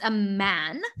 as a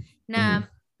man, na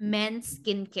men's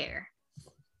skincare?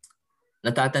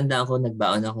 Natatandaan ko,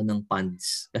 nagbaon ako ng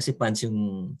Pond's. Kasi Pond's yung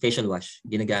facial wash,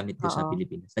 ginagamit ko sa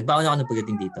Pilipinas. Nagbaon ako ng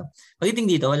pagdating dito. Pagdating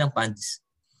dito, walang Pond's.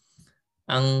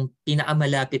 Ang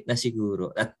pinakamalapit na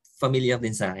siguro, at familiar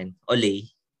din sa akin, Olay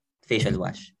facial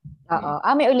wash. Oo.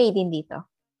 May Olay din dito.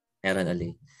 Meron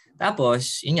Olay.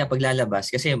 Tapos, yun nga, paglalabas,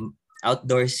 kasi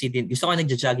outdoorsy din. Gusto ko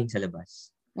nagja-jogging sa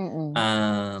labas.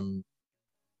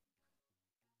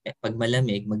 Pag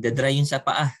malamig, magdadry yung sa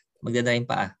paa. Magdadry yung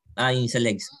paa. Yung sa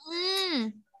legs.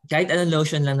 Kahit anong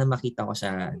lotion lang na makita ko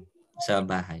sa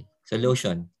bahay. So,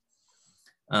 lotion.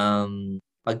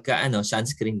 Pagka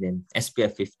sunscreen din,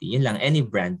 SPF 50. Yun lang, any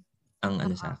brand ang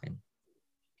sa akin.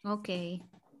 Okay.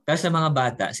 Pero sa mga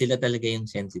bata, sila talaga yung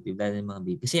sensitive, lalo yung mga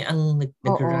baby. Kasi ang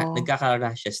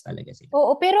nagkaka-rashes talaga sila.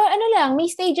 Oo, pero may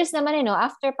stages naman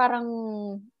after parang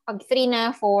pag 3 na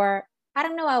 4,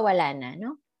 parang nawawala na,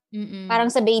 no?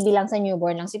 Parang sa baby lang, sa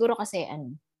newborn lang. Siguro kasi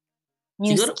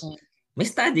siguro, skin. May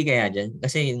study kaya dyan.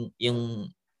 Kasi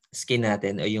yung skin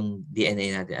natin o yung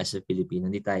DNA natin as a Filipino,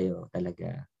 hindi tayo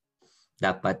talaga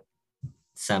dapat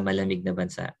sa malamig na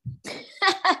bansa.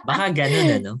 Baka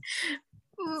ganun,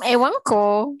 Ewan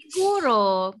ko.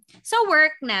 Siguro, sa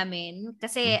work namin,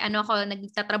 kasi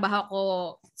nagtatrabaho ako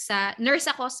nurse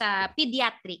ako sa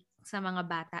pediatric sa mga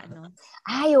bata,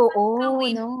 Ay, oo. Sa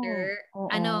winter,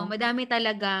 madami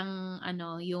talagang,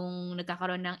 yung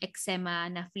nagkakaroon ng eczema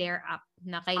na flare up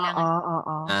na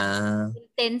kailangan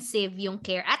intensive yung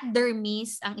care. At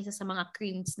Dermis, ang isa sa mga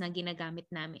creams na ginagamit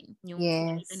namin. Yung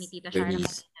ni Tita Shara.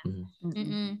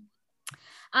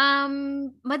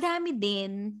 Madami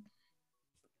din.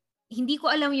 Hindi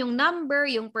ko alam yung number,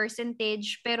 yung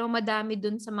percentage, pero madami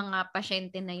dun sa mga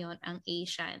pasyente na yon ang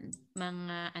Asian.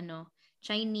 Mga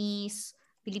Chinese,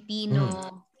 Filipino,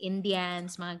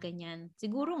 Indians, mga ganyan.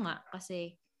 Siguro nga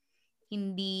kasi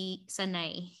hindi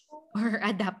sanay or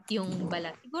adapt yung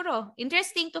balat. Siguro,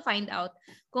 interesting to find out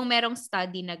kung merong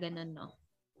study na ganun, no?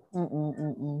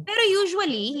 Pero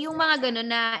usually, yung mga ganun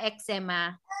na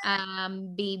eczema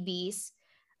babies,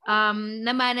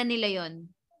 namana nila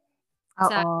yon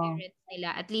sa parents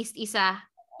nila. At least isa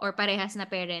or parehas na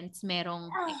parents merong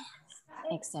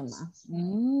eczema.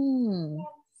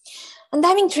 Ang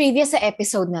daming trivia sa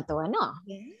episode na to, ano?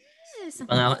 Yes.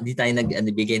 Di tayo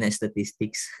nagbigay ng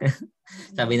statistics.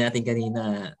 Sabi natin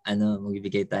kanina,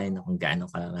 magbibigay tayo ng kung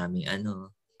gaano karaming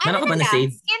Meron ka ba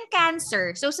na-save? Skin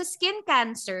cancer. So, sa skin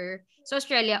cancer, sa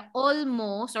Australia,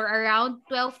 almost or around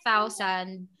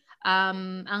 12,000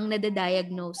 ang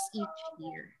nadadiagnose each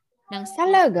year.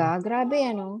 Talaga? Grabe,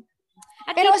 ano?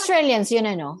 Pero Australians yun,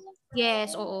 ano?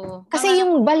 Yes, oo. Kasi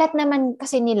yung balat naman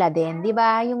kasi nila din, di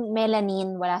ba? Yung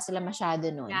melanin, wala sila masyado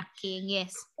nun. Lacking,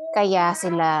 yes. Kaya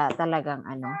sila talagang,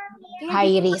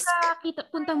 high risk.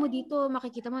 Punta mo dito,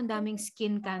 makikita mo ang daming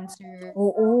skin cancer.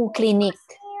 Oo, clinic.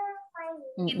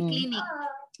 Skin clinic.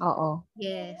 Oo.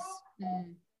 Yes.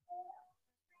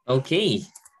 Okay.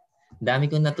 Dami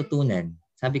kong natutunan.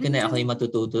 Sabi ko na ako yung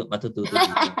matututo dito.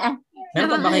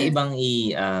 Meron pa ba kayo ibang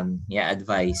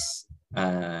i-advise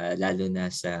lalo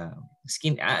na sa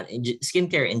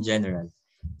skincare in general?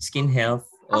 Skin health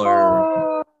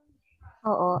or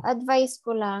advice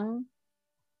ko lang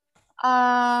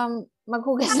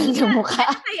maghugas ng mukha.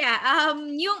 Kaya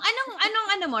yung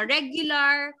anong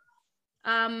regular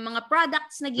mga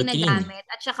products na ginagamit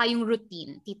at saka yung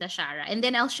routine, Tita Shara. And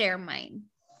then I'll share mine.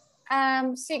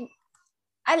 Kasi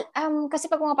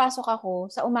pag pumapasok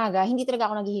ako sa umaga, hindi talaga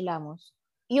ako naghihilamos.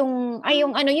 Yung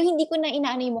hindi ko na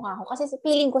inaano yung mukha ko. Kasi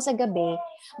feeling ko sa gabi,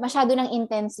 masyado nang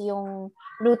intense yung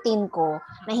routine ko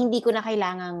na hindi ko na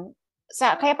kailangang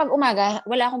kaya pag umaga,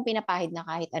 wala akong pinapahid na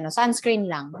kahit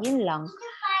sunscreen lang. Yun lang.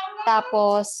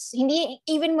 Tapos,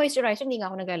 even moisturizer, hindi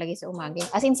nga ako naglalagay sa umaga.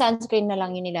 As in, sunscreen na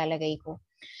lang yung nilalagay ko.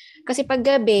 Kasi pag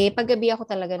gabi ako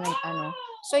talaga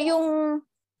So, yung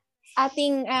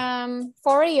ating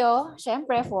Foreo,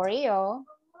 syempre, Foreo,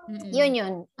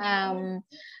 yun.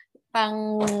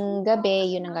 Pang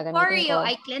gabi, yun ang gagamitin ko. Foreo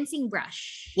ay cleansing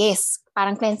brush. Yes,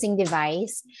 parang cleansing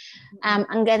device.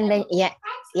 Ang ganda,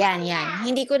 yan.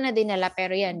 Hindi ko na dinala,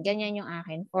 pero yan, ganyan yung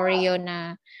akin. Foreo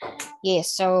na,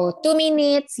 yes. So, 2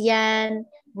 minutes, yan,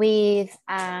 with,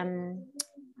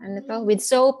 with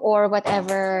soap or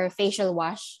whatever facial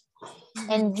wash.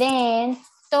 And then,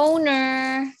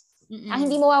 toner. Ang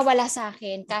hindi mawawala sa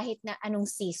akin, kahit na anong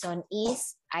season,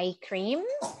 is eye cream.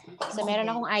 So,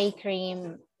 meron akong eye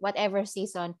cream, whatever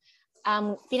season.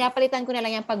 Pinapalitan ko na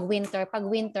lang yan pag winter. Pag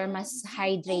winter, mas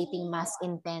hydrating, mas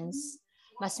intense,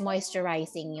 mas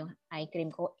moisturizing yung eye cream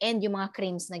ko. And yung mga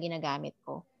creams na ginagamit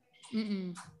ko.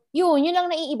 Yun lang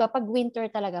naiiba. Pag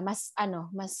winter talaga, mas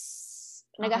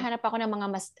naghahanap ako ng mga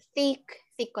mas thick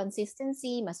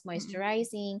consistency, mas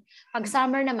moisturizing. Pag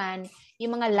summer naman,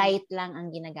 yung mga light lang ang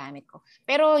ginagamit ko.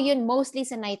 Pero yun, mostly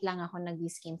sa night lang ako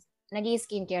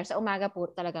nag-skincare. Sa umaga po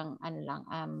talagang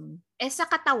sa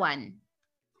katawan?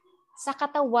 Sa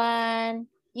katawan,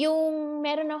 yung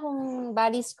meron akong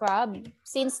body scrub.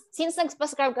 Since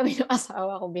nagpa-scrub kami ng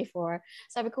asawa ko before,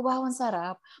 sabi ko, wow, ang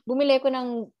sarap. Bumili ko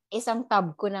ng isang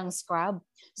tub ko ng scrub.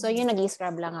 So, yun,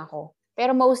 nag-scrub lang ako.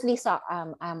 Pero mostly sa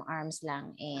arms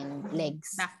lang and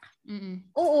legs. Back.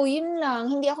 Oo, yun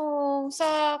lang. Hindi ako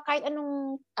sa kahit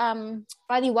anong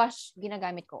body wash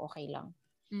ginagamit ko, okay lang.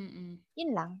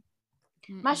 Yun lang.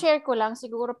 Ma-share ko lang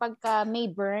siguro pagka may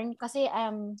burn kasi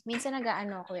minsan ako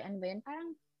ano ba yun?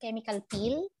 Parang chemical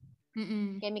peel.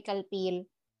 Chemical peel.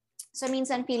 So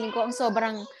minsan feeling ko ang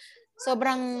sobrang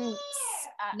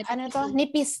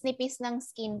nipis ng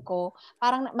skin ko.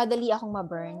 Parang madali akong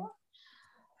ma-burn.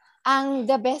 Ang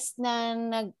the best na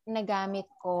nagamit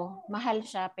ko, mahal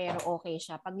siya pero okay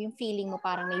siya. Pag yung feeling mo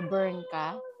parang may burn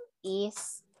ka,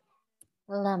 is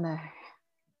La Mer.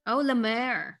 Oh, La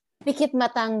Mer. Pikit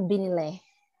matang binili.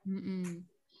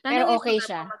 Pero okay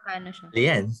siya.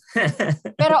 Yan.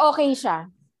 Pero okay siya.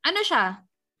 Ano siya?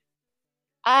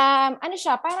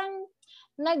 Parang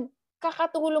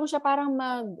nagkakatulong siya parang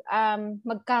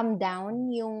mag-calm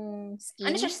down yung skin.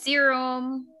 Ano siya,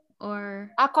 serum or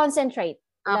concentrate.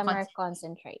 La Mer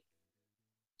concentrate.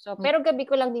 So, pero gabi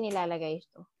ko lang din nilalagay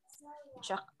ito.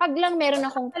 Pag lang meron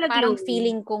akong parang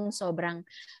feeling kong sobrang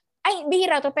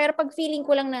bihira to, pero pag feeling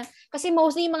ko lang na, kasi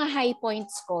mostly yung mga high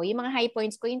points ko,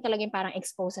 yung talagang parang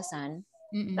exposed sa sun.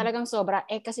 Talagang sobra,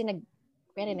 kasi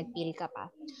nag-peel ka pa.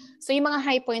 So, yung mga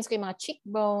high points ko, yung mga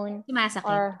cheekbone,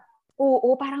 masakit.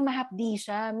 Oo, parang mahapdi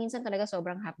siya. Minsan talaga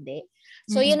sobrang hapdi.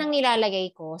 So, yun ang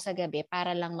nilalagay ko sa gabi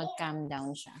para lang mag-calm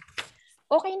down siya.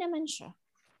 Okay naman siya.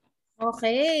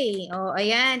 Okay. Oh,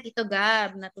 ayan, Tito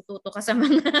Gab, natututo ka sa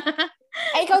mga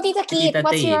Ay, ikaw, Tita Kit, Tita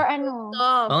what's Tay. your ano?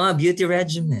 Oo nga, beauty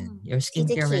regimen. Your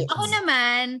skincare Kit. Ako regimen.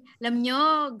 naman, alam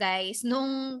nyo, guys,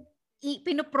 nung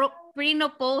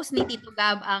pinopose ni Tito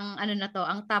Gab ang ano na to,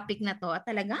 ang topic na to, at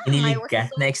talaga, I Kinilig was ka?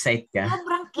 so Na-excite ka?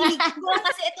 sobrang kilig ko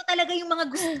kasi ito talaga yung mga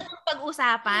gusto kong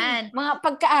pag-usapan. Mga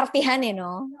pagkaartihan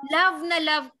no? Love na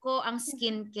love ko ang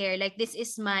skincare. Like, this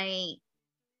is my,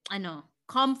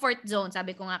 comfort zone,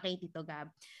 sabi ko nga kay Tito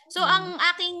Gab. So, ang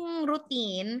aking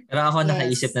routine, Pero ako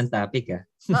nakaisip ng topic oo,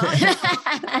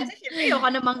 kasi syempre, yung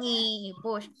ka namang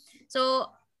i-push.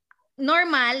 So,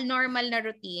 normal na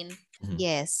routine.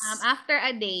 Yes. After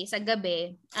a day, sa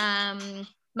gabi,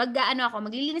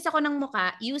 maglilinis ako ng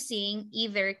mukha using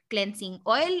either cleansing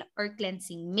oil or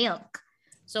cleansing milk.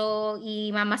 So,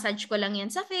 i-massage ko lang yan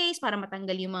sa face para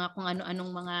matanggal yung mga kung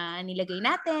ano-anong mga nilagay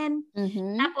natin.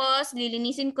 Tapos,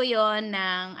 lilinisin ko yon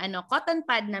ng cotton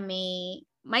pad na may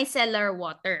micellar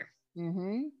water.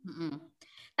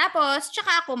 Tapos,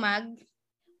 tsaka ako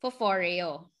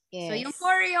mag-foreo. Yes. So, yung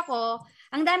foreo ko,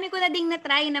 ang dami ko na ding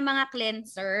na-try na mga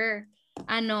cleanser.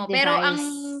 Device. Pero ang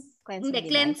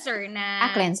cleanser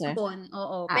na cleanser.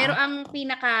 Oo. Pero ang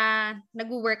pinaka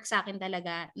nag-work sa akin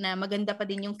talaga na maganda pa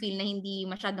din yung feel na hindi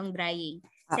masyadong drying.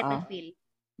 Cetaphil.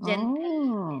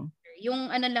 Gentle.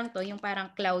 Yung lang to, yung parang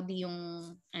cloudy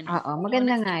yung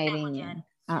maganda nga rin yan.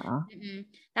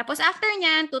 Tapos after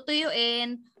nyan,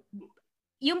 tutuyuin.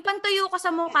 Yung pantuyo ko sa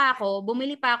mukha ko,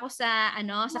 bumili pa ako sa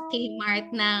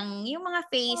Kmart ng yung mga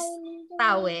face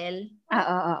towel.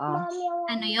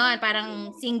 Yon,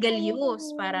 parang single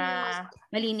use para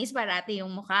malinis parati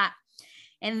yung mukha.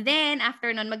 And then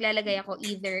after nun maglalagay ako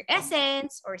either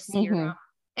essence or serum.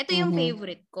 Ito yung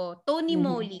favorite ko, Tony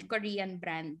Moly, Korean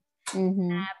brand.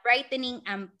 Brightening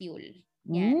ampule.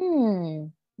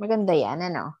 Yan. Maganda yan,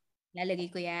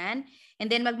 Lalagay ko yan. And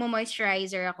then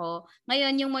magmo-moisturizer ako.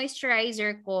 Ngayon, yung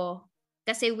moisturizer ko,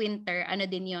 kasi winter,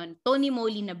 din yon, Tony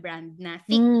Moly na brand na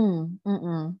thick.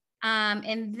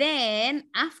 And then,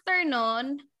 after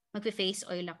nun, magpe-face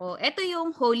oil ako. Ito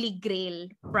yung Holy Grail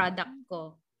product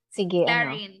ko. Sige,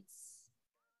 Clarins.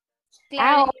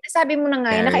 Sabi mo na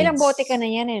nga, nakailang bote ka na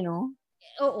yan, no?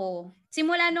 Oo.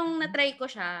 Simula nung na-try ko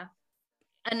siya,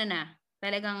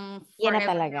 talagang yan na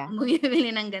talaga. Bumibili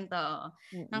ng ganito.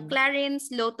 Ng Clarins,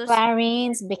 Lotus.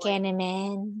 Clarins,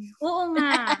 Buchanan. Oo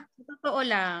nga. Totoo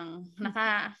lang. Na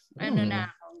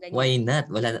ako. Ganyan. Why not?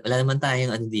 Wala naman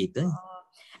tayong dito.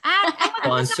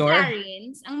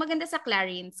 Ang maganda sa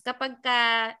Clarins, kapag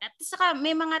at saka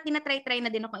may mga tinatry-try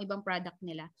na din akong ibang product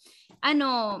nila.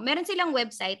 Meron silang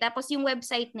website, tapos yung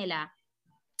website nila,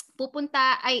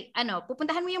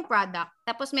 pupuntahan mo yung product,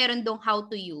 tapos meron dong how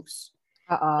to use.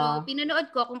 So, pinanood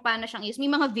ko kung paano siyang use.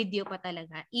 May mga video pa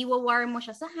talaga. Iwa-war mo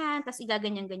siya sa hand, tapos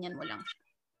igaganyan-ganyan mo lang siya.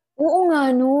 Oo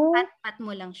nga, no? Pat-pat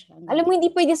mo lang siya. Alam mo, hindi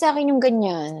pwede sa akin yung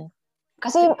ganyan.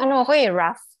 Kasi ako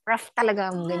rough. Rough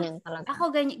talaga ang ganyan talaga.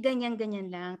 Ako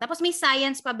ganyan-ganyan lang. Tapos may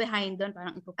science pa behind doon.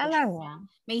 Parang ipupush.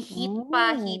 May heat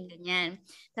pa, ganyan.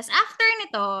 Tapos after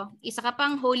nito, isa ka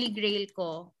pang holy grail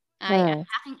ko, ay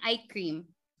aking eye cream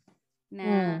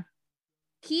na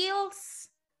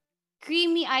Kiehl's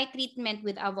Creamy Eye Treatment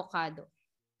with Avocado.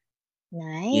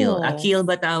 Nice. Kiehl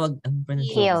ba tawag?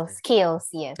 Kiehl's,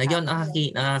 yes.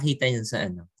 Nakakita yun sa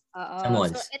sa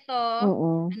malls. So ito,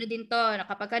 din to,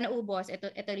 kapag ka naubos,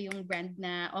 ito yung brand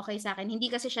na okay sa akin.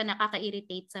 Hindi kasi siya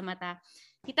nakaka-irritate sa mata.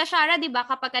 Tita Shara, di ba,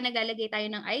 kapag ka naglalagay tayo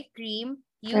ng eye cream,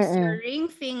 use your ring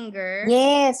finger.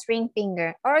 Yes, ring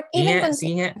finger. Or even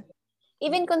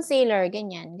concealer,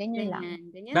 ganyan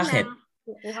lang. Ganyan Bakit? lang.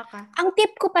 Kukuha ka. Ang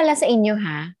tip ko pala sa inyo,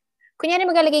 kunyari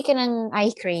maglalagay ka ng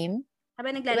eye cream.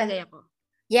 Habang naglalagay ako.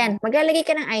 Yan, maglalagay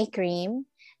ka ng eye cream.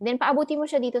 Then paabuti mo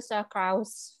siya dito sa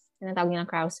crow's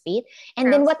feet. And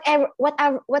then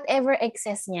whatever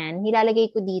excess niyan,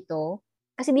 nilalagay ko dito.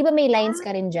 Kasi di ba may lines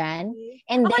ka rin dyan?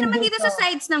 And ako then naman dito sa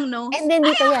sides ng nose. And then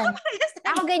dito yan.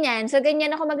 Ako ganyan. So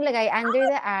ganyan ako maglagay under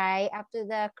the eye, up to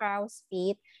the crow's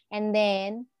feet. And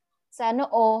then sa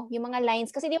noo, yung mga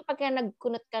lines. Kasi di ba pagka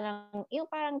nagkunot ka ng, yung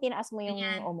parang tinaas mo yung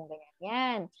noo mo, ganyan.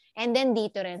 Yan. And then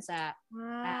dito rin sa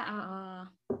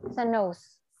sa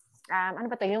nose. Ano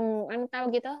ba to? Yung, anong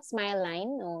tawag ito? Smile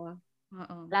line? O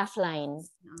laugh line?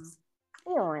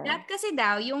 Ayun. That kasi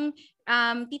daw, yung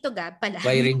Tito Gab pala.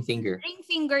 By ring finger. Ring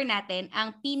finger natin,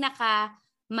 ang pinaka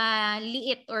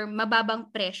maliit or mababang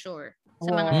pressure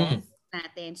sa mga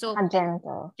natin. So,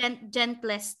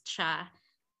 gentlest siya.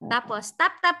 Tapos,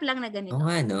 tap-tap lang na ganito. Oo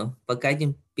nga, no? Pag kahit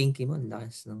yung pinky mo,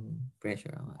 lakas ng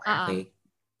pressure. Okay.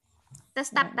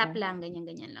 Tapos, tap-tap lang,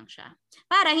 ganyan-ganyan lang siya.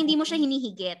 Para hindi mo siya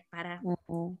hinihigit. Para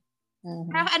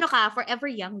forever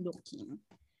young looking.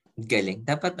 Galing.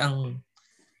 Dapat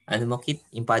Kit,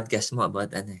 yung podcast mo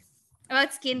about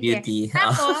About skincare. beauty.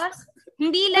 Tapos,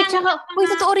 hindi Uy, lang tsaka,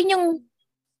 totoo rin yung...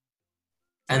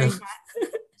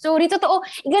 Sorry, totoo.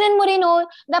 Ganun mo rin,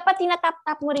 dapat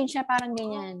tinatap-tap mo rin siya, parang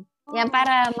ganyan. Yan,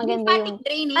 para maganda yung...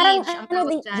 drainage. Parang,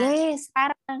 yes,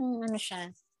 parang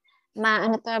siya.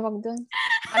 Tawag doon?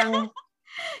 Parang...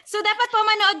 So, dapat po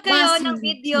manood kayo ng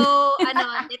video,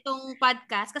 itong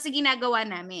podcast kasi ginagawa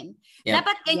namin. Yep.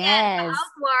 Dapat ganyan,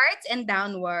 outwards and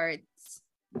downwards.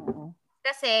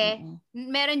 Kasi,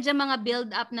 meron dyan mga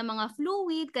build-up na mga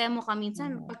fluid, kaya mukha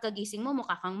minsan, pagkagising mo,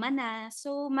 mukha kang manas.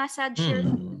 So, massage your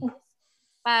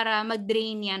para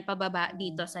mag-drain yan pababa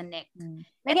dito sa neck.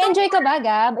 Nag-enjoy ka ba,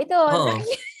 Gab? Ito. Oo.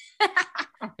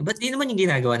 Ba't di naman yung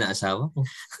ginagawa ng asawa ko?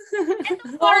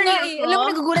 Alam mo,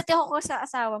 nagugulat ako sa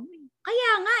asawa mo. Kaya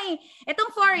nga Itong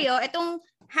Foreo, itong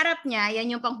harap niya,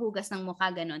 yan yung panghugas ng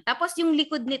mukha, ganun. Tapos yung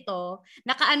likod nito,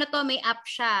 may up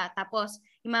siya. Tapos,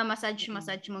 ima-massage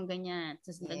mong ganyan.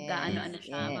 Tapos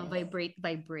siya, vibrate.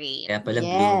 Kaya pala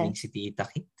blooming si Tita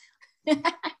Kit.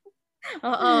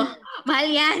 Oo. Mahal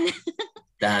yan.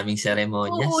 Daming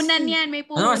seremonyas. Puhunan yan, may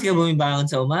puhunan. Ano, mas ka bumibangon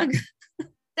sa umaga?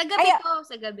 Sa gabi to,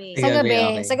 sa gabi.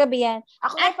 Okay. Sa gabi yan.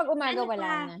 Ako ay pag umaga wala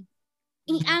na.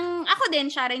 Ako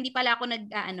din, Shara, hindi pala ako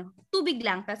tubig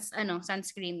lang, tas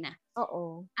sunscreen na.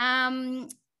 Oo.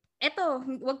 Eto,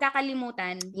 huwag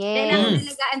kakalimutan. Yes. Kailangan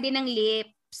nalagaan din ng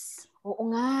lips. Oo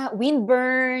nga,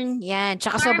 windburn. Yan,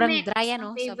 tsaka sobrang dry yan,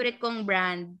 Favorite kong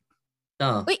brand.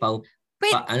 Ito, wait,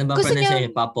 ano ba pronunciation?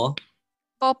 Papo?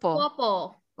 Popo.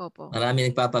 Marami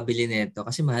nagpapabili nito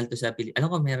kasi mahal to sa Pilipinas.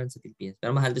 Alam ko meron sa Pilipinas, pero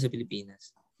mahal to sa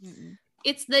Pilipinas.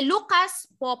 It's the Lucas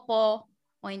Popo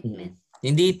ointment.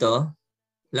 Hindi ito.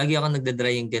 Lagi ako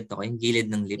nagda-dry yung ganito ko, yung gilid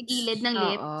ng lips. Gilid ng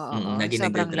lips. Lagi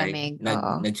sobrang nagda-dry. lamig.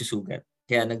 Nagsusugat.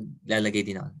 Kaya naglalagay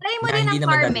din ako. Try mo din ng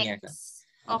Carmex.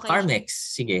 Okay. Carmex,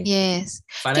 sige. Yes.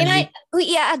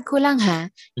 I-add ko lang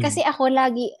kasi ako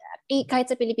lagi, kahit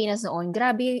sa Pilipinas noon,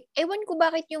 grabe, ewan ko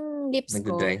bakit yung lips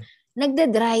ko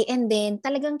nagda-dry and then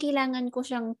talagang kailangan ko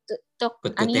siyang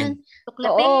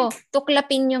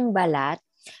tuklapin yung balat.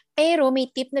 Pero may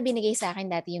tip na binigay sa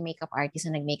akin dati yung makeup artist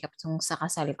na nag-makeup sa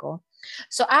kasal ko.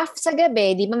 So, sa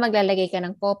gabi, di ba maglalagay ka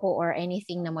ng popo or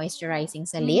anything na moisturizing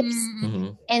sa lips?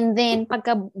 And then,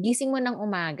 pagka gising mo ng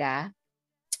umaga,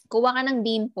 kuha ka ng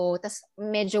bimpo, tas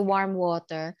medyo warm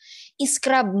water,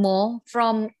 i-scrub mo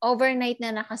from overnight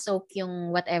na nakasoak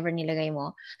yung whatever nilagay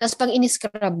mo. Tapos pag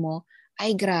in-scrub mo,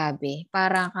 ay grabe,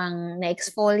 parang kang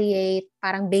na-exfoliate,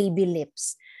 parang baby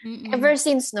lips. Ever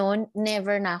since noon,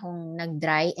 never na akong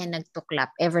nag-dry and nagtuklap.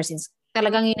 Ever since.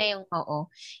 Talagang yun na yung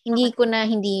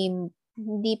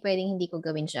hindi pwedeng hindi ko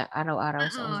gawin siya araw-araw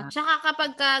sa umaga. Tsaka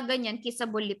kapag ganyan,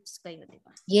 kissable lips kayo, di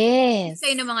ba? Yes.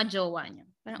 Kayo ng mga jowa niyo.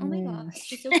 Parang, oh my God,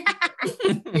 she's so cute.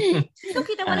 So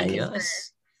cute, I wanna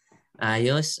kiss her.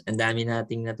 Ayos. Ang dami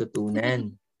nating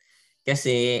natutunan.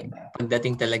 Kasi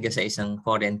pagdating talaga sa isang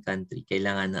foreign country,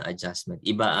 kailangan ng adjustment.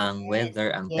 Iba ang weather,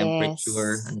 ang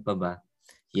temperature, ano pa ba?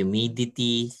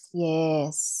 Humidity.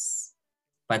 Yes.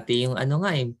 Pati yung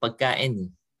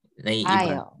pagkain.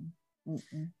 Naiiba.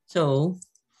 So,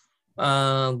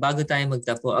 bago tayo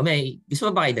magtapo, gusto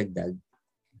mo ba kayo dagdag?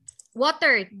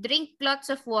 Water. Drink lots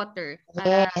of water.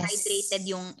 Para hydrated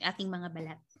yung ating mga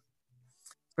balat.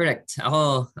 Correct.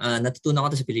 Ako, natutunan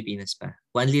ko to sa Pilipinas pa.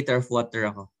 1 liter of water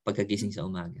ako pagkagising sa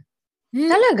umaga.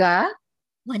 Talaga?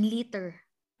 1 liter.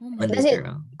 Oh my 1 liter.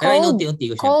 Pero inunti-unti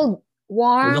ko siya. Cold,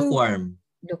 warm.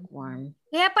 Lukewarm.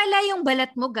 Kaya pala yung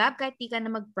balat mo, Gab, kahit di ka na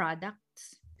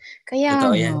mag-products. Kaya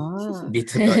totoo yan. Hindi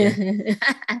totoo yan.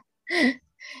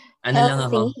 Lang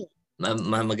ako.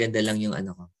 Maganda lang yung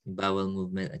ko. Yung bowel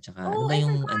movement at saka I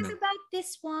forgot about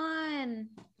this one.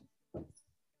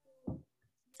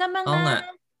 Sa mga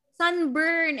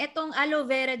sunburn, itong aloe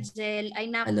vera gel ay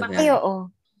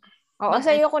oo. Oo,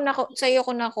 sa'yo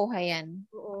ko nakuha yan.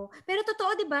 Oo. Pero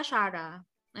totoo, di ba, Shara?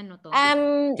 Ano to?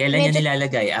 Kailan niya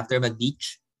nilalagay? After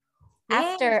mag-beach?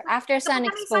 After sun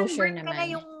exposure naman.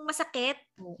 Kaya yung masakit.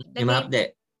 Yung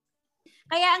mahapde.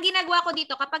 Kaya ang ginagawa ko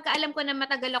dito, kapag alam ko na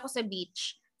matagal ako sa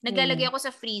beach, naglalagay ako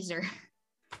sa freezer.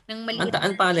 Ng maliit.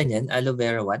 Ang pangalan yan? Aloe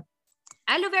vera what?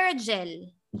 Aloe vera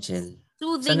gel. Gel.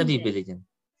 Soothing. Saan nabibili dyan?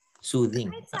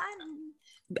 Soothing. Saan?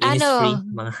 Innisfree,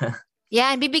 mga...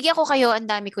 Yan, bibigyan ko kayo. Ang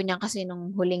dami ko niyan kasi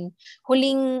nung huling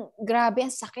grabe,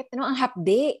 ang sakit. Ang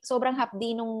hapdi. Sobrang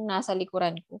hapdi nung nasa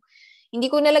likuran ko. Hindi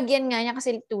ko nalagyan nga niya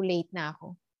kasi too late na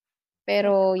ako.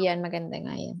 Pero yan, maganda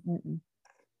nga yan.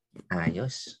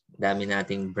 Ayos. Dami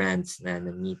nating brands na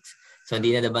na-meet. So,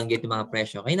 hindi na nabanggit yung mga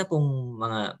presyo. Kayo na pong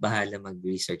mga bahala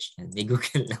mag-research yan. May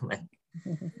Google naman.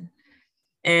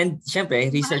 And, syempre,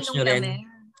 research nyo rin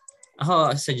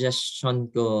Ako, suggestion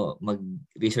ko,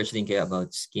 mag-research din kayo about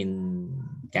skin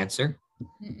cancer.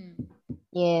 Mm-mm.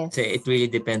 Yes. Kasi it really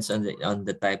depends on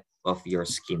the type of your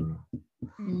skin.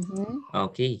 Mhm.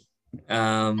 Okay.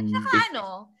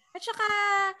 At saka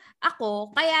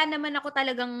ako, kaya naman ako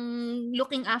talagang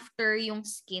looking after yung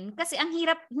skin. Kasi ang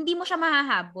hirap, hindi mo siya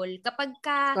mahahabol. Kapag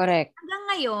Correct. hanggang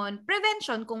ngayon,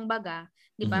 prevention kung baga.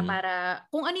 Di ba? Para,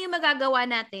 kung ano yung magagawa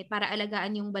natin para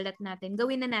alagaan yung balat natin,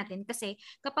 gawin na natin. Kasi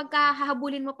kapag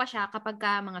hahabulin mo pa siya, kapag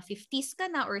mga 50s ka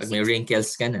na or Pag 60s. may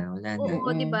wrinkles ka na, wala na.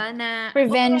 Oo, di ba? Na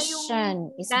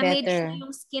prevention is damage better. na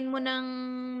yung skin mo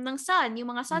ng sun, yung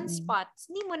mga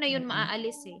sunspots. Hindi mo na yun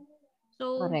maaalis eh.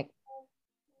 So, Correct.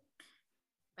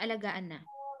 alagaan na.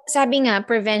 Sabi nga,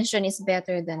 prevention is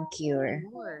better than cure.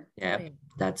 Sure. Yeah,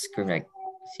 that's correct.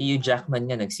 Si Hugh Jackman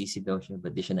nga, nagsisidaw siya,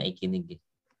 but di siya naikinig eh.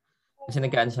 Kasi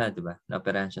nagkaan siya, di ba?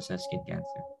 Naoperahan siya sa skin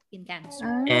cancer. Skin cancer.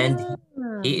 And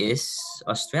he is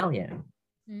Australian.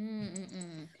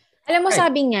 Alam mo,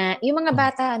 sabi nga, yung mga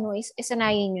bata,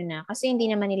 isanayin nyo na. Kasi hindi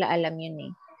naman nila alam yun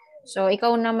eh. So,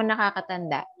 ikaw naman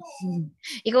nakakatanda.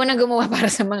 Ikaw na gumawa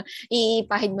para sa mga,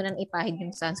 iipahid mo ng ipahid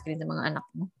yung sunscreen ng mga anak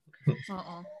mo.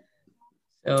 Oo.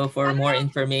 So, for more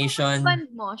information... Husband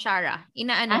mo, Shara,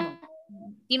 inaano mo?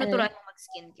 Tinuturuan mo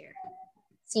mag-skincare.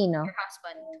 Sino? Your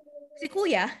husband. Si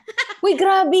Kuya. Uy,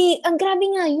 grabe. Ang grabe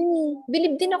nga yun eh.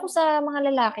 Bilib din ako sa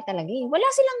mga lalaki talaga eh. Wala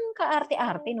silang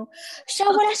kaarte-arte, no? Siya,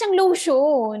 wala siyang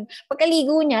lotion.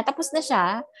 Pagkaligo niya, tapos na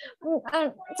siya.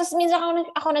 Tapos minsan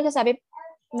ako nagsasabi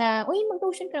na, uy,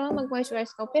 mag-lotion ka naman,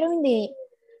 mag-moisturize ka. Pero hindi.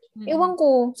 Ewan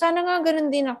ko. Sana nga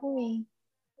ganun din ako eh.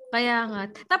 Kaya nga.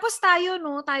 Tapos tayo,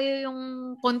 no? Tayo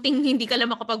yung konting hindi ka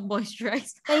lang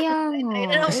makapag-moisturize. Kaya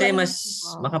nga. Kasi mas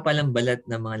makapal ang balat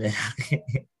ng mga lalaki.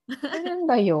 Ano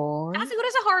ba yun? Siguro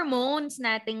sa hormones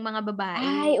nating mga babae.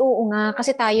 Ay, oo nga.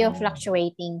 Kasi tayo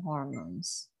fluctuating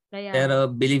hormones. Kaya, pero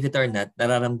believe it or not,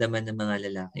 nararamdaman ng mga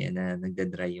lalaki na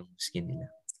nagda-dry yung skin nila.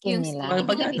 Skin nila.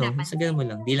 Pag sa ganun mo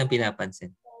lang, di lang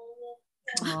pinapansin.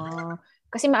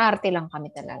 Kasi maarte lang kami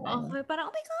talaga. Okay, parang,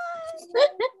 oh my God!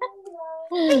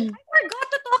 I forgot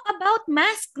to talk about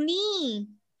maskne.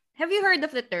 Have you heard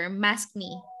of the term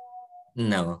maskne?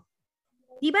 No.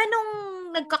 Di ba nung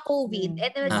nagka-COVID,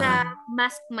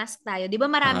 nagka-mask tayo, di ba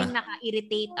maraming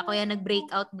naka-irritate? Ako yan,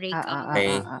 nag-breakout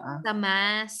sa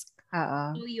mask.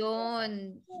 So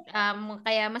yun.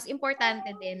 Kaya mas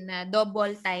importante din na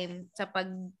double time sa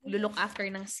pag-look after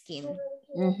ng skin.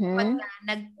 Pag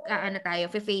tayo,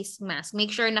 face mask.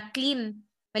 Make sure na clean,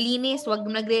 malinis, wag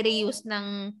nagre-reuse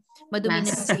ng madumi na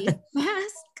face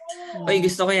mask. Oy,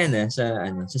 gusto ko yan sa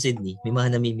Sydney. May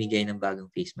mga namimigay ng bagong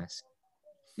face mask.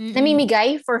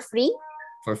 Namimigay for free?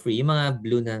 For free. Yung mga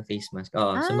blue na face mask.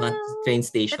 Sa mga train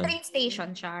station. Sa train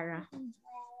station, Shara.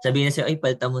 Sabihin na siya, ay,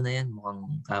 palta mo na yan.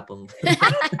 Mukhang kapong.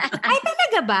 Ay,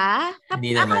 talaga ba?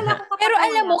 Hindi naman. Pero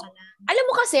alam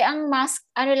mo kasi, ang mask,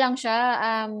 ano lang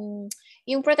siya,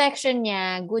 yung protection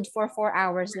niya, good for 4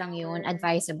 hours lang yun,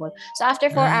 advisable. So, after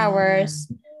 4 hours,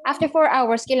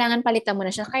 kailangan palitan mo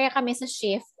na siya. Kaya kami sa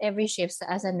shift, every shift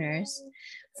as a nurse,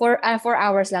 4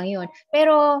 hours lang yun.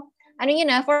 Pero,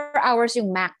 4 hours yung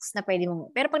max na pwede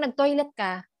mo. Pero pag nag-toilet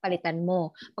ka, palitan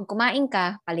mo. Pag kumain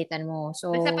ka, palitan mo.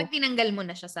 So, basta pag tinanggal mo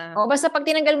na siya sa... basta pag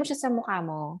tinanggal mo siya sa mukha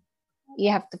mo,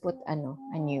 you have to put a new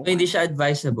one. Hindi siya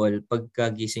advisable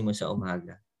pagkagising mo sa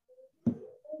umaga.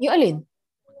 Yung alin?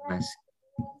 Mask.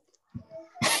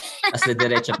 As na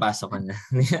diretso pasok ka na.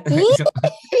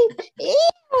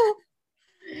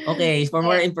 Okay, for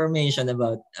more information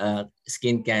about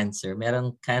skin cancer,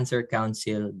 merong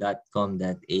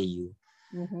cancercouncil.com.au.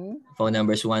 Phone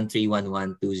numbers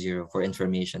 131120 for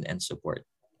information and support.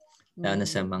 Lalo na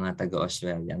sa mga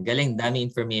taga-Australia. Ang galing, dami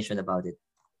information about it.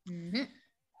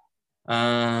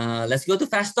 Let's go to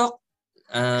Fast Talk.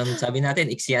 Sabi natin,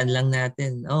 iksian lang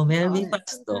natin. Meron may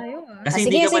Fast Talk. Kasi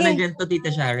hindi ka pa nagganto, Tita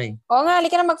Shari. Oo nga,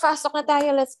 halika na mag-Fast Talk na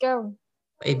tayo. Let's go.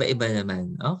 Iba-iba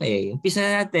naman. Okay, umpisa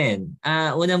na natin.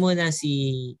 Una muna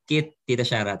si Kit, Tita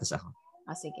Shara, tapos ako.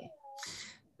 Sige.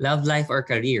 Love life or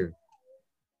career?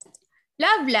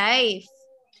 Love life.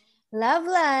 Love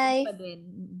life.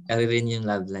 Career rin yung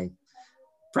love life.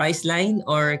 Priceline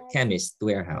or chemist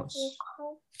warehouse?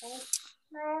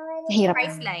 Hirap.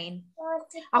 Priceline.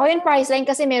 Ako yung Priceline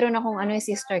kasi meron akong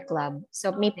sister club. So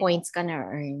may points ka na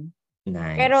earn.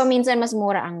 Nice. Pero minsan mas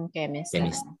mura ang chemist.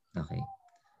 Okay.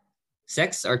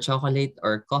 Sex or chocolate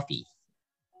or coffee?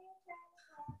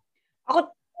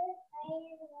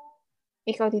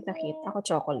 Ikaw, Tita Kit. Ako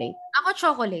chocolate. Ako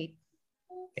chocolate.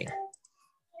 Okay.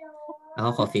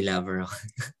 Ako coffee lover ako.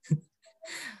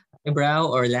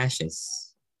 Eyebrow or lashes?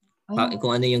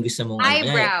 Kung ano yung gusto mong...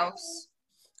 Eyebrows.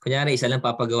 Kunyari, isa lang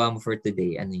papagawa mo for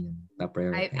today. Ano yun?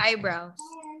 Pa-prioritize. Eyebrows.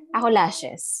 Ako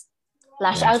lashes.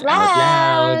 Lash Lash out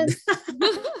loud!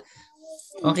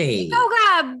 Okay. Ikaw,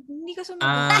 Gab. Hindi ka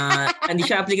sumagot. Hindi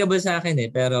siya applicable sa akin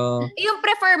pero... Yung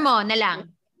prefer mo na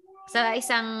lang. Sa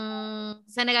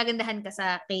nagagandahan ka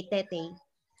sa kay Tete.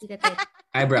 Si Tete.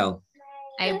 Eyebrow.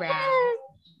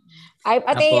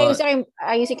 Ate,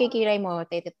 ayusin kay Kiray mo,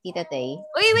 Tita Tay.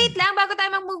 Uy, wait lang. Bago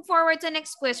tayo mag-move forward sa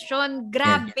next question.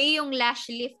 Grabe yung lash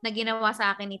lift na ginawa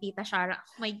sa akin ni Tita Shara.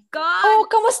 Oh my God! Oh,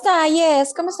 kamusta?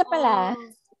 Yes, kamusta pala?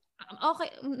 Okay,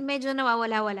 medyo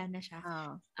nawawala-wala na siya.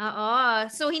 Oo.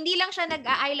 So, hindi lang siya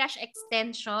nag-eyelash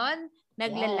extension,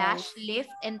 nagla-lash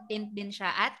lift and tint din siya.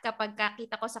 At kapag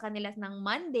kakita ko sa kanila ng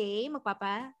Monday,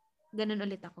 ganun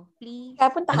ulit ako. Please.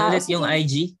 Kapunta Ano ulit yung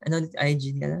IG? Ano ulit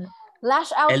IG nila?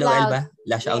 Lash Out LOL Loud. ba?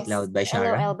 Lash Out Loud by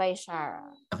Shara? LOL by Shara.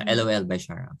 Okay, LOL by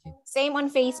Shara. Okay. Same on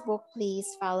Facebook. Please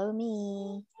follow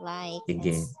me.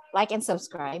 Like and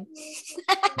subscribe.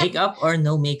 Makeup or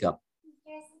no makeup?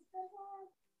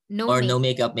 No No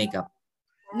makeup?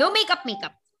 No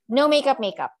makeup. No makeup.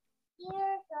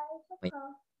 Wait.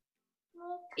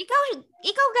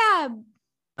 Ikaw, Gab.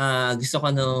 Gusto ko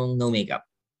nung no makeup.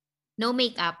 No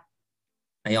makeup.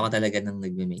 Ayoko talaga nang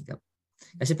nagme-makeup.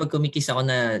 Kasi pag kumikis ako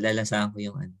na lalasahan ko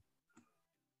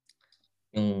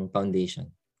yung foundation.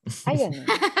 Ayun.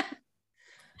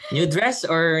 New dress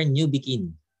or new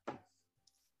bikini?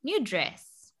 New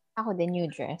dress. Ako din,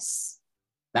 new dress.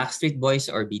 Backstreet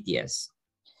Boys or BTS?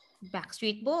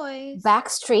 Backstreet Boys.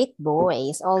 Backstreet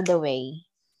Boys, all the way.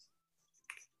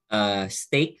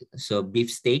 Steak, so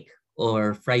beef steak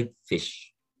or fried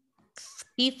fish?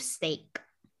 Beef steak.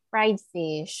 Fried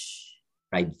fish.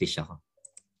 Fried fish ako.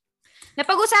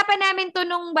 Napag-usapan namin to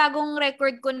nung bagong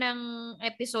record ko ng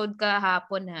episode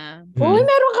kahapon, ha? Uy,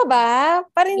 meron ka ba?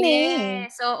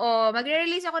 Parinig. Yes. Oo.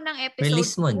 Magre-release ako ng episode.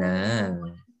 Release mo na.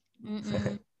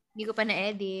 Hindi ko pa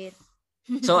na-edit.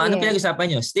 So, ano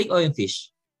pinag-usapan nyo? Steak o yung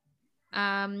fish?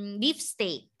 Beef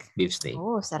steak. Beef steak.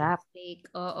 Oh, sarap.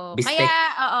 Steak. Oo. Beef Kaya,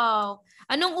 oo.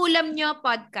 Anong ulam nyo,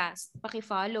 podcast?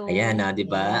 Paki-follow. Ayan na, di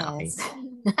ba? Yes.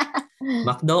 Okay.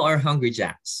 McDo or Hungry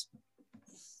Jack's?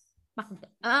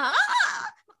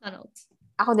 McDonald's.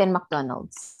 Ako din,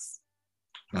 McDonald's.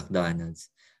 McDonald's.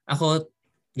 Ako,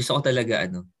 gusto ko talaga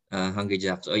Hungry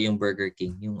Jack's o yung Burger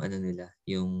King. Yung nila.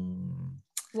 Yung...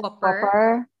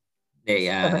 Whopper.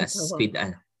 Squid,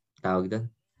 tawag doon?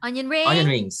 Onion rings. Onion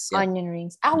rings. Yeah. Onion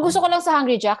rings. Ako gusto ko lang sa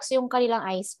Hungry Jack's yung kanilang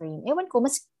ice cream. Ewan ko,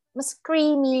 mas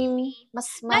creamy,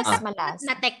 mas malas.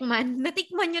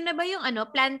 Natikman nyo na ba yung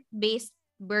plant-based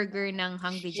burger ng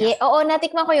Hungry Jack's? Yeah, oo,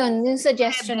 natikman ko yun. Yung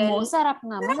suggestion mo. Sarap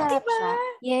nga. Masarap siya.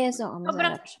 Yes, oo,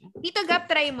 masarap siya. Dito, Gab,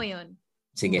 try mo yun.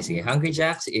 Sige. Hungry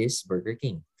Jack's is Burger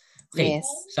King. Okay. Yes.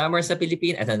 Summer sa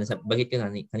Pilipinas. Bagit ko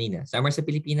kanina. Summer sa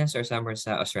Pilipinas or summer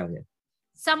sa Australia?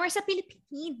 Summer sa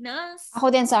Pilipinas.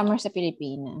 Ako din, summer sa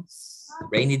Pilipinas.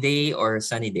 Rainy day or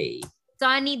sunny day?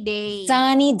 Sunny day.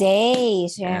 Sunny day.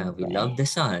 Siyempre. We love the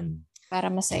sun.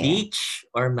 Para masaya. Beach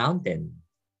or mountain?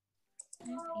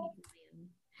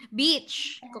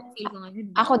 Beach.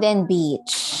 Ako din,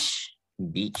 beach.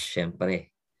 Beach, syempre.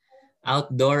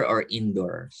 Outdoor or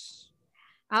indoors?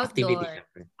 Activity,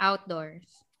 syempre. Outdoors.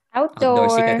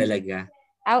 Outdoors ka talaga.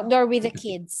 Outdoor with the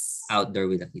kids.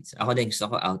 Outdoor with the kids. Ako din, gusto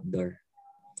ko outdoor.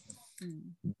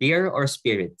 Beer or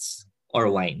spirits? Or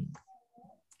wine?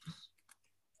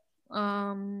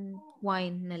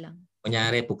 Wine na lang.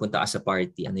 Kunyari, pupunta ka sa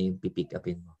party, ano yung pipick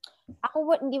upin mo?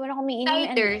 Ako, hindi mo na kumiinom.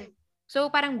 Cider. So,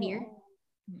 parang beer?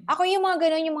 Ako yung mga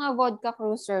ganun, yung mga vodka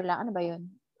cruiser lang. Ano ba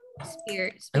yun?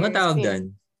 Ano tawag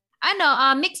doon?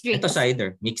 Mixed drinks. Ito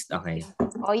cider. Mixed, okay.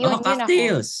 Oh, yun,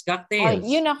 cocktails. Yun ako. Cocktails. Oh,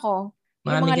 yun ako.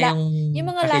 Marami kayong yung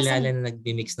mga kakilala na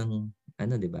nag-mix ng,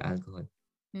 di ba, alcohol.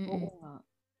 Oo nga.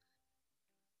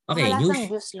 Okay, mga lasang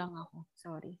juice lang ako.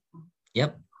 Sorry.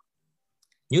 Yep.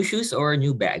 New shoes or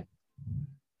new bag?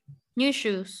 New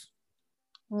shoes.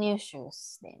 New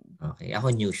shoes din. Okay,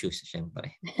 ako new shoes,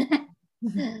 syempre.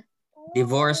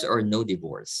 Divorce or no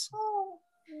divorce?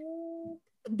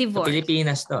 Divorce. Sa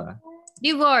Pilipinas to,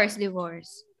 Divorce.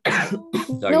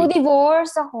 Sorry. No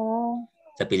divorce ako.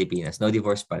 Sa Pilipinas, no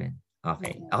divorce pa rin.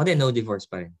 Okay. Ako din, no divorce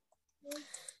pa rin.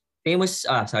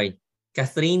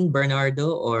 Catherine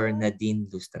Bernardo or Nadine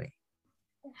Lustre?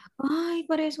 Ay,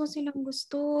 parehas ko silang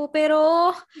gusto.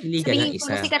 Pero, Pili ka ng sabihin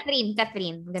ko isa. si Catherine.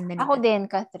 Ganda nito. Ako din,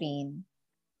 Catherine.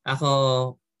 Ako,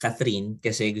 Catherine,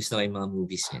 kasi gusto ko yung mga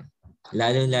movies niya.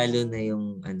 Lalo-lalo na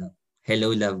yung,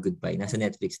 Hello, Love, Goodbye. Nasa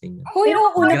Netflix din yun.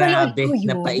 Grabe,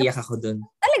 napaiyak ako dun.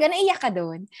 Talaga, naiyak ka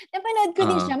dun? Napanood ko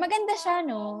din siya. Maganda siya,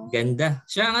 no? Ganda.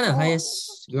 Siya ang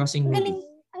highest grossing movie.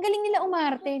 Ang Ang galing nila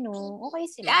umarte, no? Okay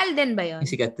Si sila. Alden ba yun?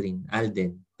 Si Catherine.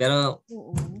 Alden. Pero,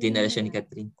 Oo. dinala siya ni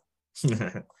Catherine.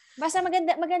 Basta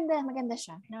maganda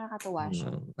siya. Nakakatuwa siya.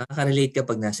 Nakaka-relate ka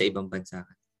pag nasa ibang bansa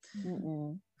ka.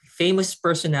 Mm-mm. Famous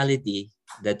personality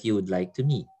that you would like to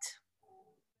meet.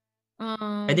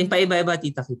 Pwedeng paiba-iba,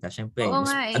 tita kita. Siyempre, Oo mas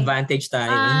nga eh. advantage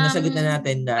tayo. Yung nasagot na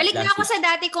natin balik na last ako week. sa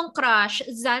dati kong crush,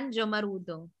 Zanjo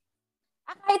Marudo.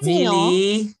 Kahit sino?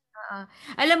 Really?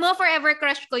 Alam mo, forever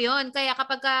crush ko yon. Kaya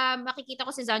kapag makikita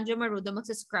ko si Zanjo Marudo,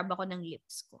 magsascrub ako ng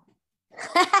lips ko.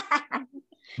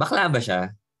 Bakla ba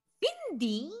siya?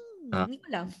 Hindi. Hindi ko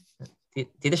lang.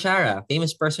 Tita Shara,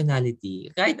 famous personality.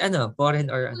 Kahit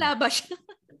foreign or Wala ba siya?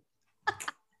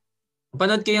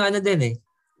 Panood ko yung din eh.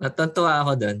 Natutuwa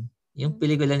ako doon. Yung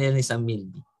pelikula nila ni Sam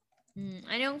Milby.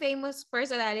 Anong famous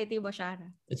personality ba, Shara?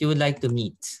 That you would like to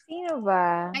meet. Sino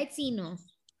ba? Kahit sino.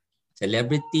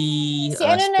 Celebrity, Si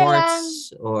ano na lang.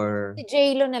 sports, or... Si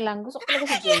J-Lo na lang. Gusto ko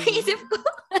talaga si J-Lo. Isip ko.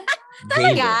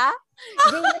 Talaga?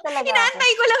 J-Lo talaga.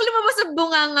 Inaantay ko lang lumabas ang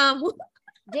bunganga mo.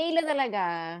 J-Lo talaga.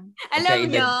 Alam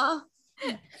nyo.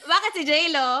 Bakit si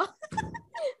J-Lo?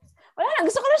 Wala lang.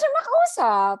 Gusto ko na siya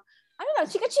makausap. Ano lang,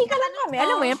 chika-chika lang kami.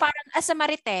 Alam mo yun, parang asa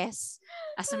Marites.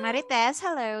 Asa Marites,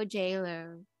 hello,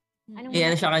 J-Lo. Ano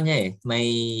siya kanya eh. May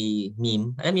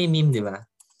meme. Alam mo yung meme, di ba?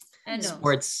 Ano?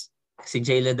 Sports. Si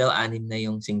J-Lo daw, 6 na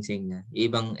yung sing-sing na. Yung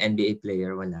ibang NBA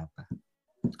player, wala pa.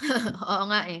 Oo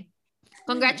nga eh.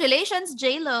 Congratulations,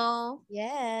 J-Lo.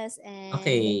 Yes. And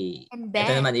Okay. And Ito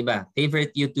then, naman iba.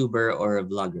 Favorite YouTuber or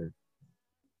vlogger?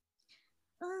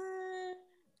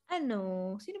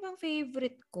 Sino bang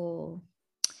favorite ko?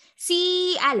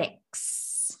 Si Alex.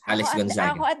 Alex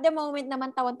Gonzaga. Ako at the moment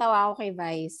naman tawan-tawa ako kay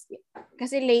Vice.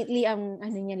 Kasi lately,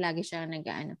 niya lagi siya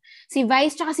nag-ano. Si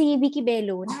Vice tsaka si Vicky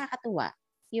Bello, nakakatuwa.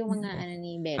 Yung mga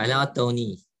ni Bello. Alam ko,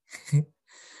 Tony.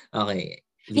 Okay.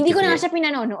 Hindi ko na nga siya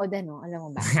pinanonood, alam mo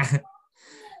ba?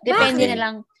 Depende na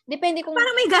lang. Depende kung...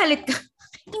 Parang may galit ka.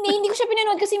 hindi ko siya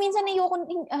pinanood kasi minsan ayoko,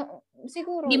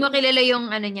 siguro. Hindi mo kilala yung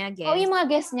niya, guest. Yung mga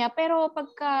guest niya. Pero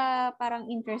pagka parang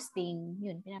interesting,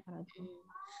 yun, pinapanood ko.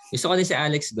 Gusto ko din si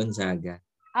Alex Gonzaga.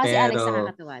 Si Alex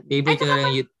nakakatuwa. Favorite ko lang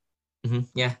yung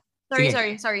yeah.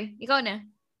 Sorry. Ikaw na.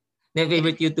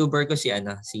 Favorite YouTuber ko si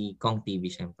Kong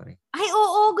TV syempre. Ay,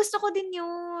 oo. Gusto ko din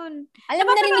yun. Alam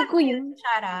mo, narinig ko yun.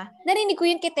 Shara. Narinig ko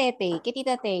yun kay Tete, kay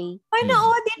Tita Tay. Ay,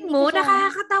 noodin mo.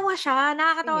 Nakakatawa siya.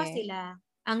 Nakakatawa Sige. sila.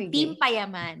 Ang Sige. Team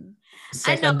Payaman.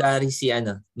 Secondary si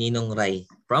Ninong Rai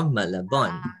from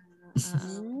Malabon.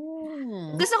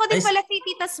 Gusto ko din pala si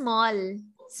Tita Small.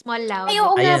 Small Loud. Ay,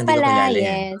 oo nga Ayan, hindi ko pala. kilala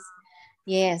yan.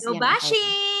 Yes. No yan,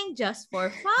 bashing. Just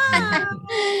for fun.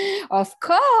 Of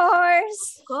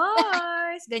course. Of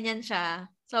course. Ganyan siya.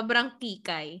 Sobrang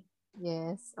kikay.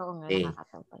 Yes. Oo nga, Okay.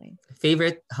 nakakatawa pa rin.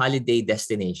 Favorite holiday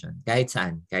destination? Kahit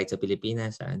saan. Kahit sa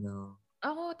Pilipinas, sa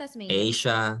Ako, Tasmania.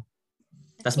 Asia.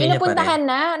 Yung Tasmania pa rin.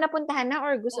 napuntahan na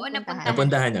or gusto Oo, puntahan?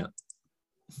 Napuntahan na.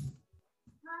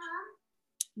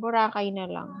 Boracay na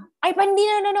lang. Ay,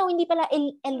 hindi pala.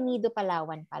 El Nido,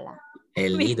 Palawan pala.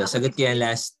 El Nido. Sagot ko yan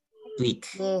last week.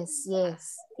 Yes.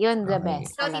 Yun, the Okay.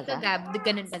 best. So, Tito Talaga. Gab,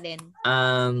 ganun pa din.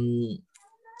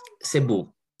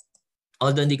 Cebu.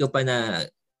 Although hindi ko pa na,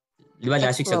 di ba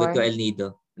last week sagot ko El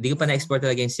Nido. Hindi ko pa na-explore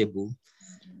talaga yung Cebu.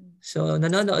 So,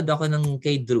 nanonood ako ng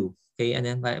kay Drew. Kay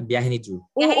biyahe ni Drew.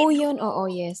 Oo, yun. Oo,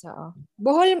 yes. Oo.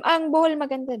 Ang Bohol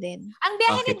maganda din. Ang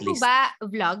biyahe Bucket nito list. ba,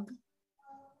 vlog?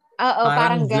 Oo,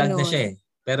 parang vlog ganun. na siya eh.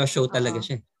 Pero show talaga Oo.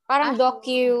 siya. Parang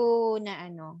docu na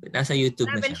Nasa YouTube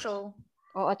na Travel siya. show.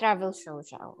 Oo, travel show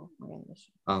siya. Oo, maganda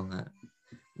siya. Oo nga.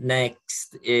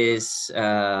 Next is,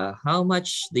 how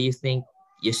much do you think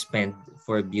you spend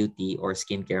for beauty or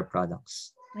skincare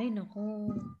products? Ay,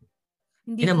 naku.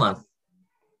 In a month?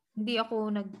 Hindi ako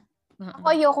Ako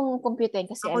ayokong computer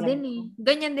kasi Ako alam din ko. eh.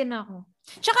 Ganyan din ako.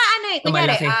 Tsaka kunyari,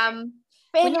 Malaki.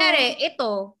 kunyari,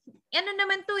 ito,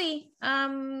 naman to eh.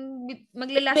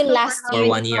 Maglalast Will to last For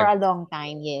you 1 year. for a long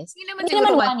time, yes. Hindi naman Hindi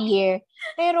siguro naman 1 year.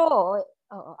 Pero,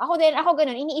 oo. Ako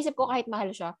ganun. Iniisip ko kahit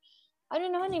mahal siya.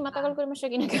 Matagal ko naman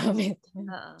siya ginagamit.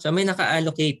 So may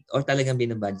naka-allocate or talagang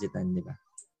binabudgetan, di ba?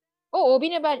 Oo,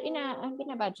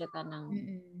 binabudgetan ng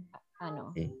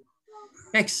Okay.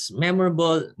 Next,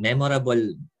 memorable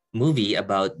movie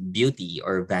about beauty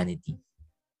or vanity.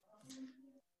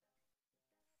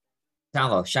 Saan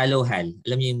ko? Shallow Hal.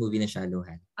 Alam niyo yung movie na Shallow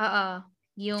Hal? Oo.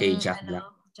 Yung, Kay Jack Black.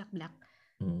 Jack Black.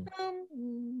 Hmm.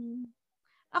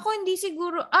 Ako hindi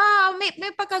siguro, may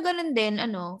pagkaganon din,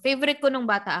 favorite ko nung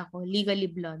bata ako,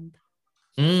 Legally Blonde.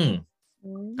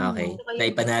 Okay.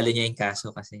 Naipanalo niya yung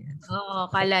kaso kasi. Oo,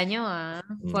 kala nyo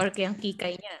porke ang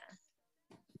kikay niya.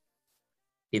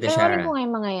 Tita Panoorin Shara. ko nga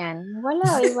yung mga yan.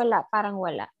 Wala. Parang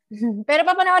wala. Pero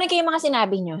papanoorin ko yung mga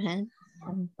sinabi nyo, ha?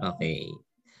 Okay.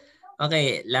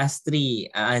 Okay, last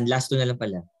 3. And last 2 na lang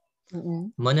pala.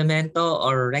 Mm-mm. Monumento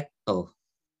or recto?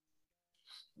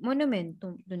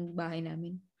 Monumento, dun bahay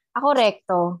namin. Ako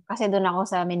recto. Kasi doon ako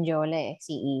sa Menjola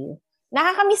CEU.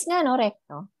 Nakakamiss nga, no,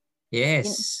 recto.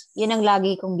 Yes. Yun ang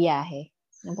lagi kong biyahe.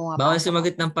 Bawal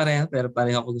sumagot ng pareho, pero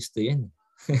pareho ko gusto yun.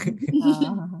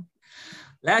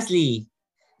 Lastly,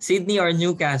 Sydney or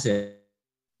Newcastle?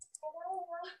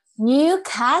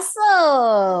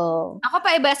 Newcastle! Ako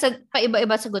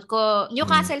paiba-iba sagot ko.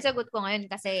 Newcastle sagot ko ngayon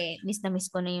kasi miss na miss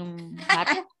ko na yung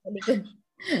bata.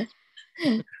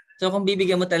 So kung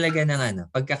bibigyan mo talaga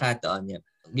ng pagkakataon,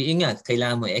 yun nga,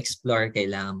 kailangan mo i-explore,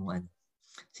 kailangan mo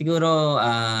siguro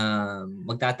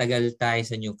magtatagal tayo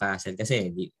sa Newcastle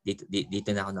kasi dito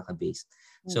na ako naka-base.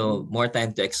 So more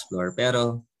time to explore.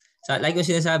 Pero like yung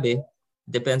sinasabi,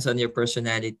 depends on your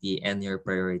personality and your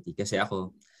priority. Kasi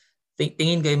ako,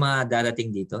 tingin ko yung mga darating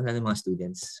dito, lalo mga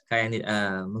students, kaya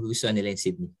magugustuhan nila yung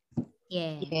Sydney.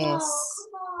 Yes.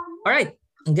 Alright,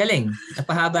 ang galing.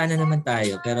 Napahaba na naman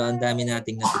tayo, pero ang dami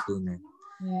nating natutunan.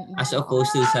 As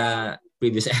opposed to sa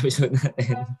previous episode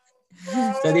natin.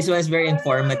 So this one is very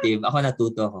informative. Ako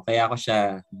natuto ako, kaya ako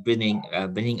siya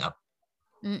bringing up.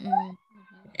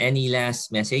 Any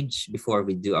last message before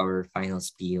we do our final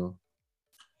spiel?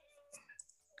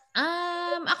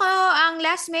 Ako, ang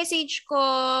last message ko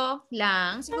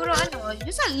lang, siguro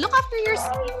just look after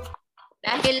yourself.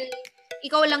 Dahil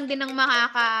ikaw lang din ang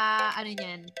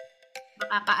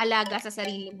makakaalaga sa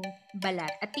sarili mong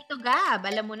balat. At Tito Gab,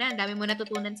 alam mo na, ang dami mo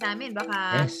natutunan sa amin.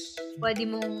 Baka pwede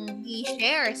mong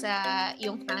i-share sa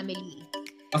iyong family.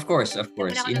 Of course.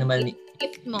 Yun naman,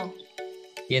 gift mo.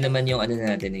 Yan naman yung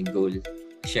natin, yung goal.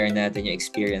 Share natin yung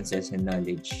experiences and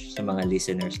knowledge sa mga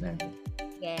listeners natin.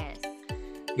 Yes.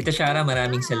 Tita Shara,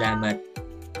 maraming salamat.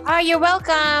 You're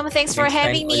welcome. Thanks for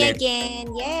having me ulit.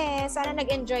 again. Yes, sana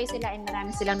nag-enjoy sila and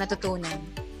marami silang natutunan.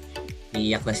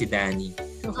 Iiyak na si Danny.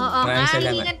 Oo, Maraming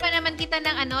salamat. hihingan pa naman kita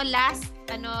ng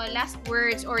last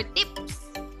words or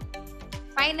tips.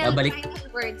 Final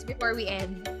words before we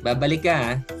end. Babalik ka,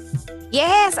 ha?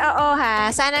 Yes, oo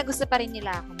ha. Sana gusto pa rin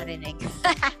nila ako marinig.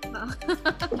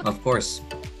 Of course.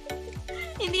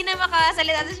 Hindi na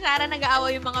makasalita si Shara,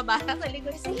 nag-aaway yung mga bata sa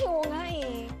likod. Kasi oo nga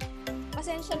eh.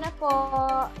 Pasensya na po.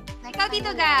 Ikaw, Tito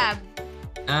Gab.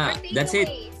 That's it.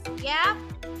 Yeah?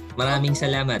 Maraming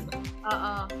salamat.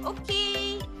 Oo.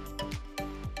 Okay.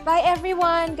 Bye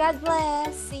everyone. God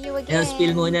bless. See you again.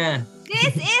 Spill muna.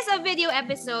 This is a video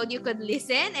episode. You could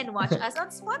listen and watch us on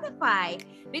Spotify.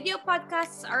 Video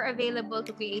podcasts are available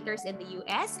to creators in the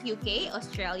US, UK,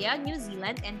 Australia, New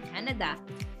Zealand, and Canada.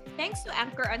 Thanks to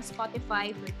Anchor on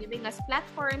Spotify for giving us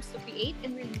platforms to create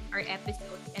and release our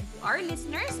episodes. And to our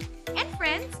listeners and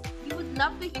friends, we would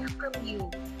love to hear from you.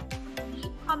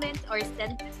 Leave comments or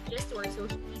send messages to our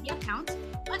social media accounts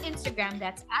on Instagram.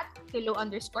 That's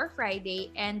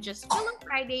 @Philo_Friday and just Philo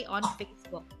Friday on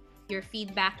Facebook. Your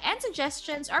feedback and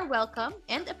suggestions are welcome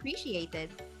and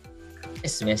appreciated.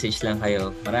 Yes, message lang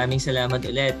kayo. Maraming salamat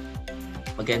ulit.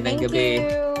 Magandang gabi. Thank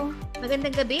you.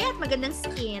 Magandang gabi at magandang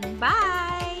skin.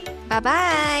 Bye!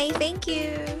 Bye-bye. Thank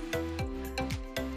you.